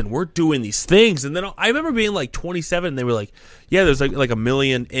reason. We're doing these things. And then I remember being like 27, and they were like, yeah, there's like 1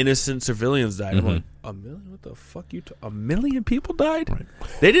 million innocent civilians died. I'm like, 1 million? What the fuck? 1 million people died? Right.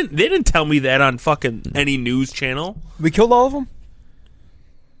 They didn't tell me that on fucking any news channel. we killed all of them.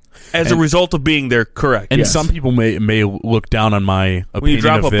 As a result of being there, correct. And yes. some people may look down on my opinion when you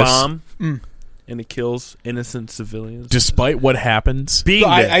drop of a this. bomb and it kills innocent civilians, Despite what happens, being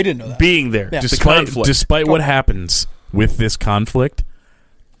I- there, I didn't know that. being there, Yeah. the despite conflict. what happens with this conflict,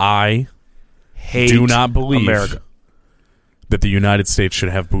 I Hate do not believe America. that the United States should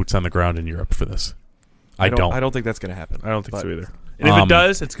have boots on the ground in Europe for this. I don't. I don't think that's going to happen. I don't think But- so either. And if it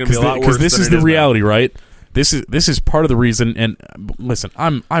does, it's going to be a lot worse. Because this than is it the now. reality, right? This is part of the reason. And listen,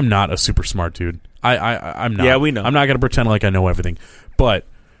 I'm not a super smart dude. I'm not. Yeah, we know. I'm not going to pretend like I know everything, but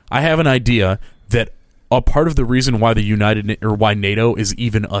I have an idea that a part of the reason why why NATO is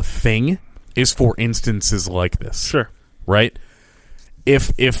even a thing is for instances like this. Sure. Right?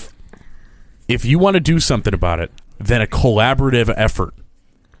 If you want to do something about it, then a collaborative effort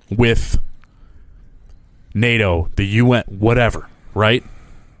with NATO, the UN, whatever, right?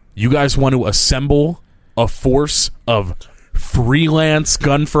 You guys want to assemble a force of freelance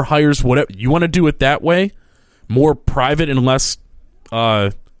gun for hires, whatever. You want to do it that way, more private and less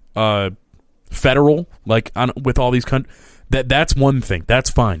federal, like with all these countries. That's one thing. That's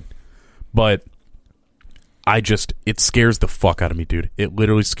fine. But it scares the fuck out of me, dude. It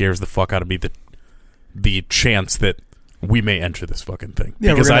literally scares the fuck out of me that the chance that we may enter this fucking thing.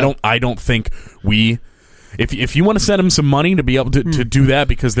 Yeah, because we're gonna- I don't think we. If you want to send them some money to be able to do that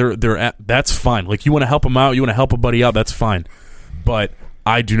because that's fine. Like you want to help them out, you want to help a buddy out, that's fine. But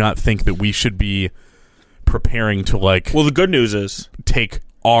I do not think that we should be preparing to Well, the good news is take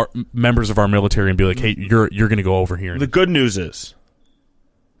our members of our military and be like, hey, you're going to go over here. the good news is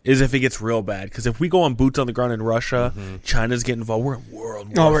if it gets real bad. Because if we go on boots on the ground in Russia, China's getting involved. We're in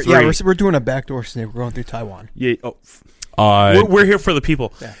World No, War we're doing a backdoor sneak. We're going through Taiwan. Yeah. We're here for the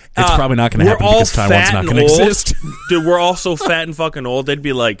people. Yeah. It's probably not going to we're happen all because Taiwan's fat not and going to old. exist. Dude, we're all so fat and fucking old. They'd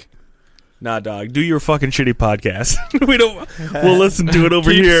be like, "Nah, dog, do your fucking shitty podcast. We don't. We'll listen to it over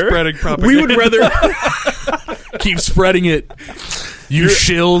Keep here. spreading propaganda. We would rather. Keep spreading it. You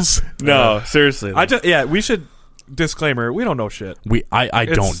shills. No, seriously. We should disclaimer, we don't know shit. I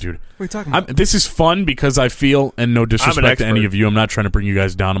It's- don't, dude. What are you talking about? This is fun because I feel, and no disrespect to any expert. of you, I'm not trying to bring you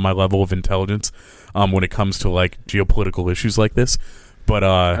guys down to my level of intelligence when it comes to like geopolitical issues like this. But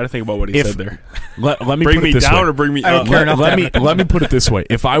I had to think about what he if- said there. let me Bring put me it this down way. or bring me I don't up. care enough. Let me put it this way: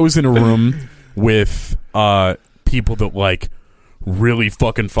 if I was in a room with people that like really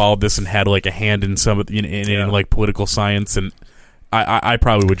fucking followed this and had like a hand in some of in like political science, and I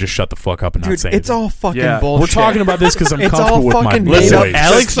probably would just shut the fuck up and not Dude, say it's anything. all fucking Yeah. bullshit. We're talking about this because I'm It's comfortable all with my fucking Listen, voice.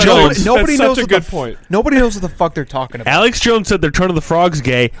 Alex That's Jones. such- Nobody that's knows such a what good the point. Nobody knows what the fuck they're talking about. Alex Jones said they're turning the frogs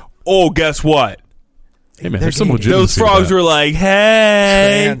gay. Oh, guess what? Hey man, They're there's some gay. legitimacy. Those to frogs that. were like,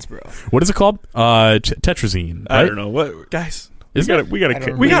 "Hey." Trans, bro. What is it called? Tetrazine. I right? don't know what. Guys, Isn't it? We I gotta.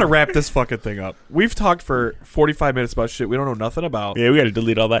 don't we know. gotta wrap this fucking thing up. We've talked for 45 minutes about shit we don't know nothing about. Yeah, we gotta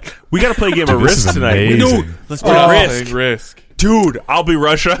delete all that. We gotta play a game of Dude, this Risk is tonight. amazing. Dude, let's play Oh, Risk. Risk. Dude, I'll be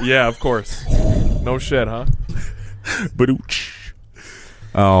Russia. Yeah, of course. No shit, huh? Badooch.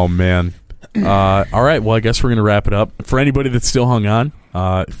 Oh man. All right. Well, I guess we're gonna wrap it up. For anybody that's still hung on,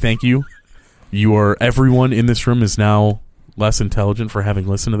 thank you. Everyone in this room is now less intelligent for having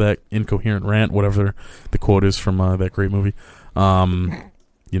listened to that incoherent rant, whatever the quote is from that great movie.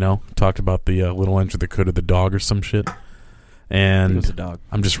 Talked about the little engine that could have the dog or some shit. It And was a dog.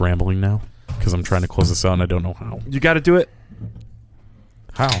 I'm just rambling now because I'm trying to close this out and I don't know how. You got to do it.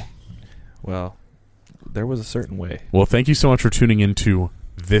 How? Well, there was a certain way. Well, thank you so much for tuning into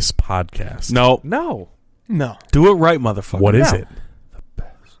this podcast. No, No. No. do it right, motherfucker. What is No. it? The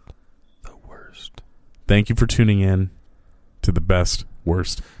best, the worst. Thank you for tuning in to the best,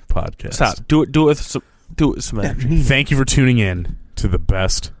 worst podcast. Stop. Do it with some energy. Thank you for tuning in to the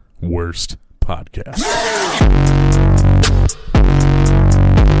best, worst podcast.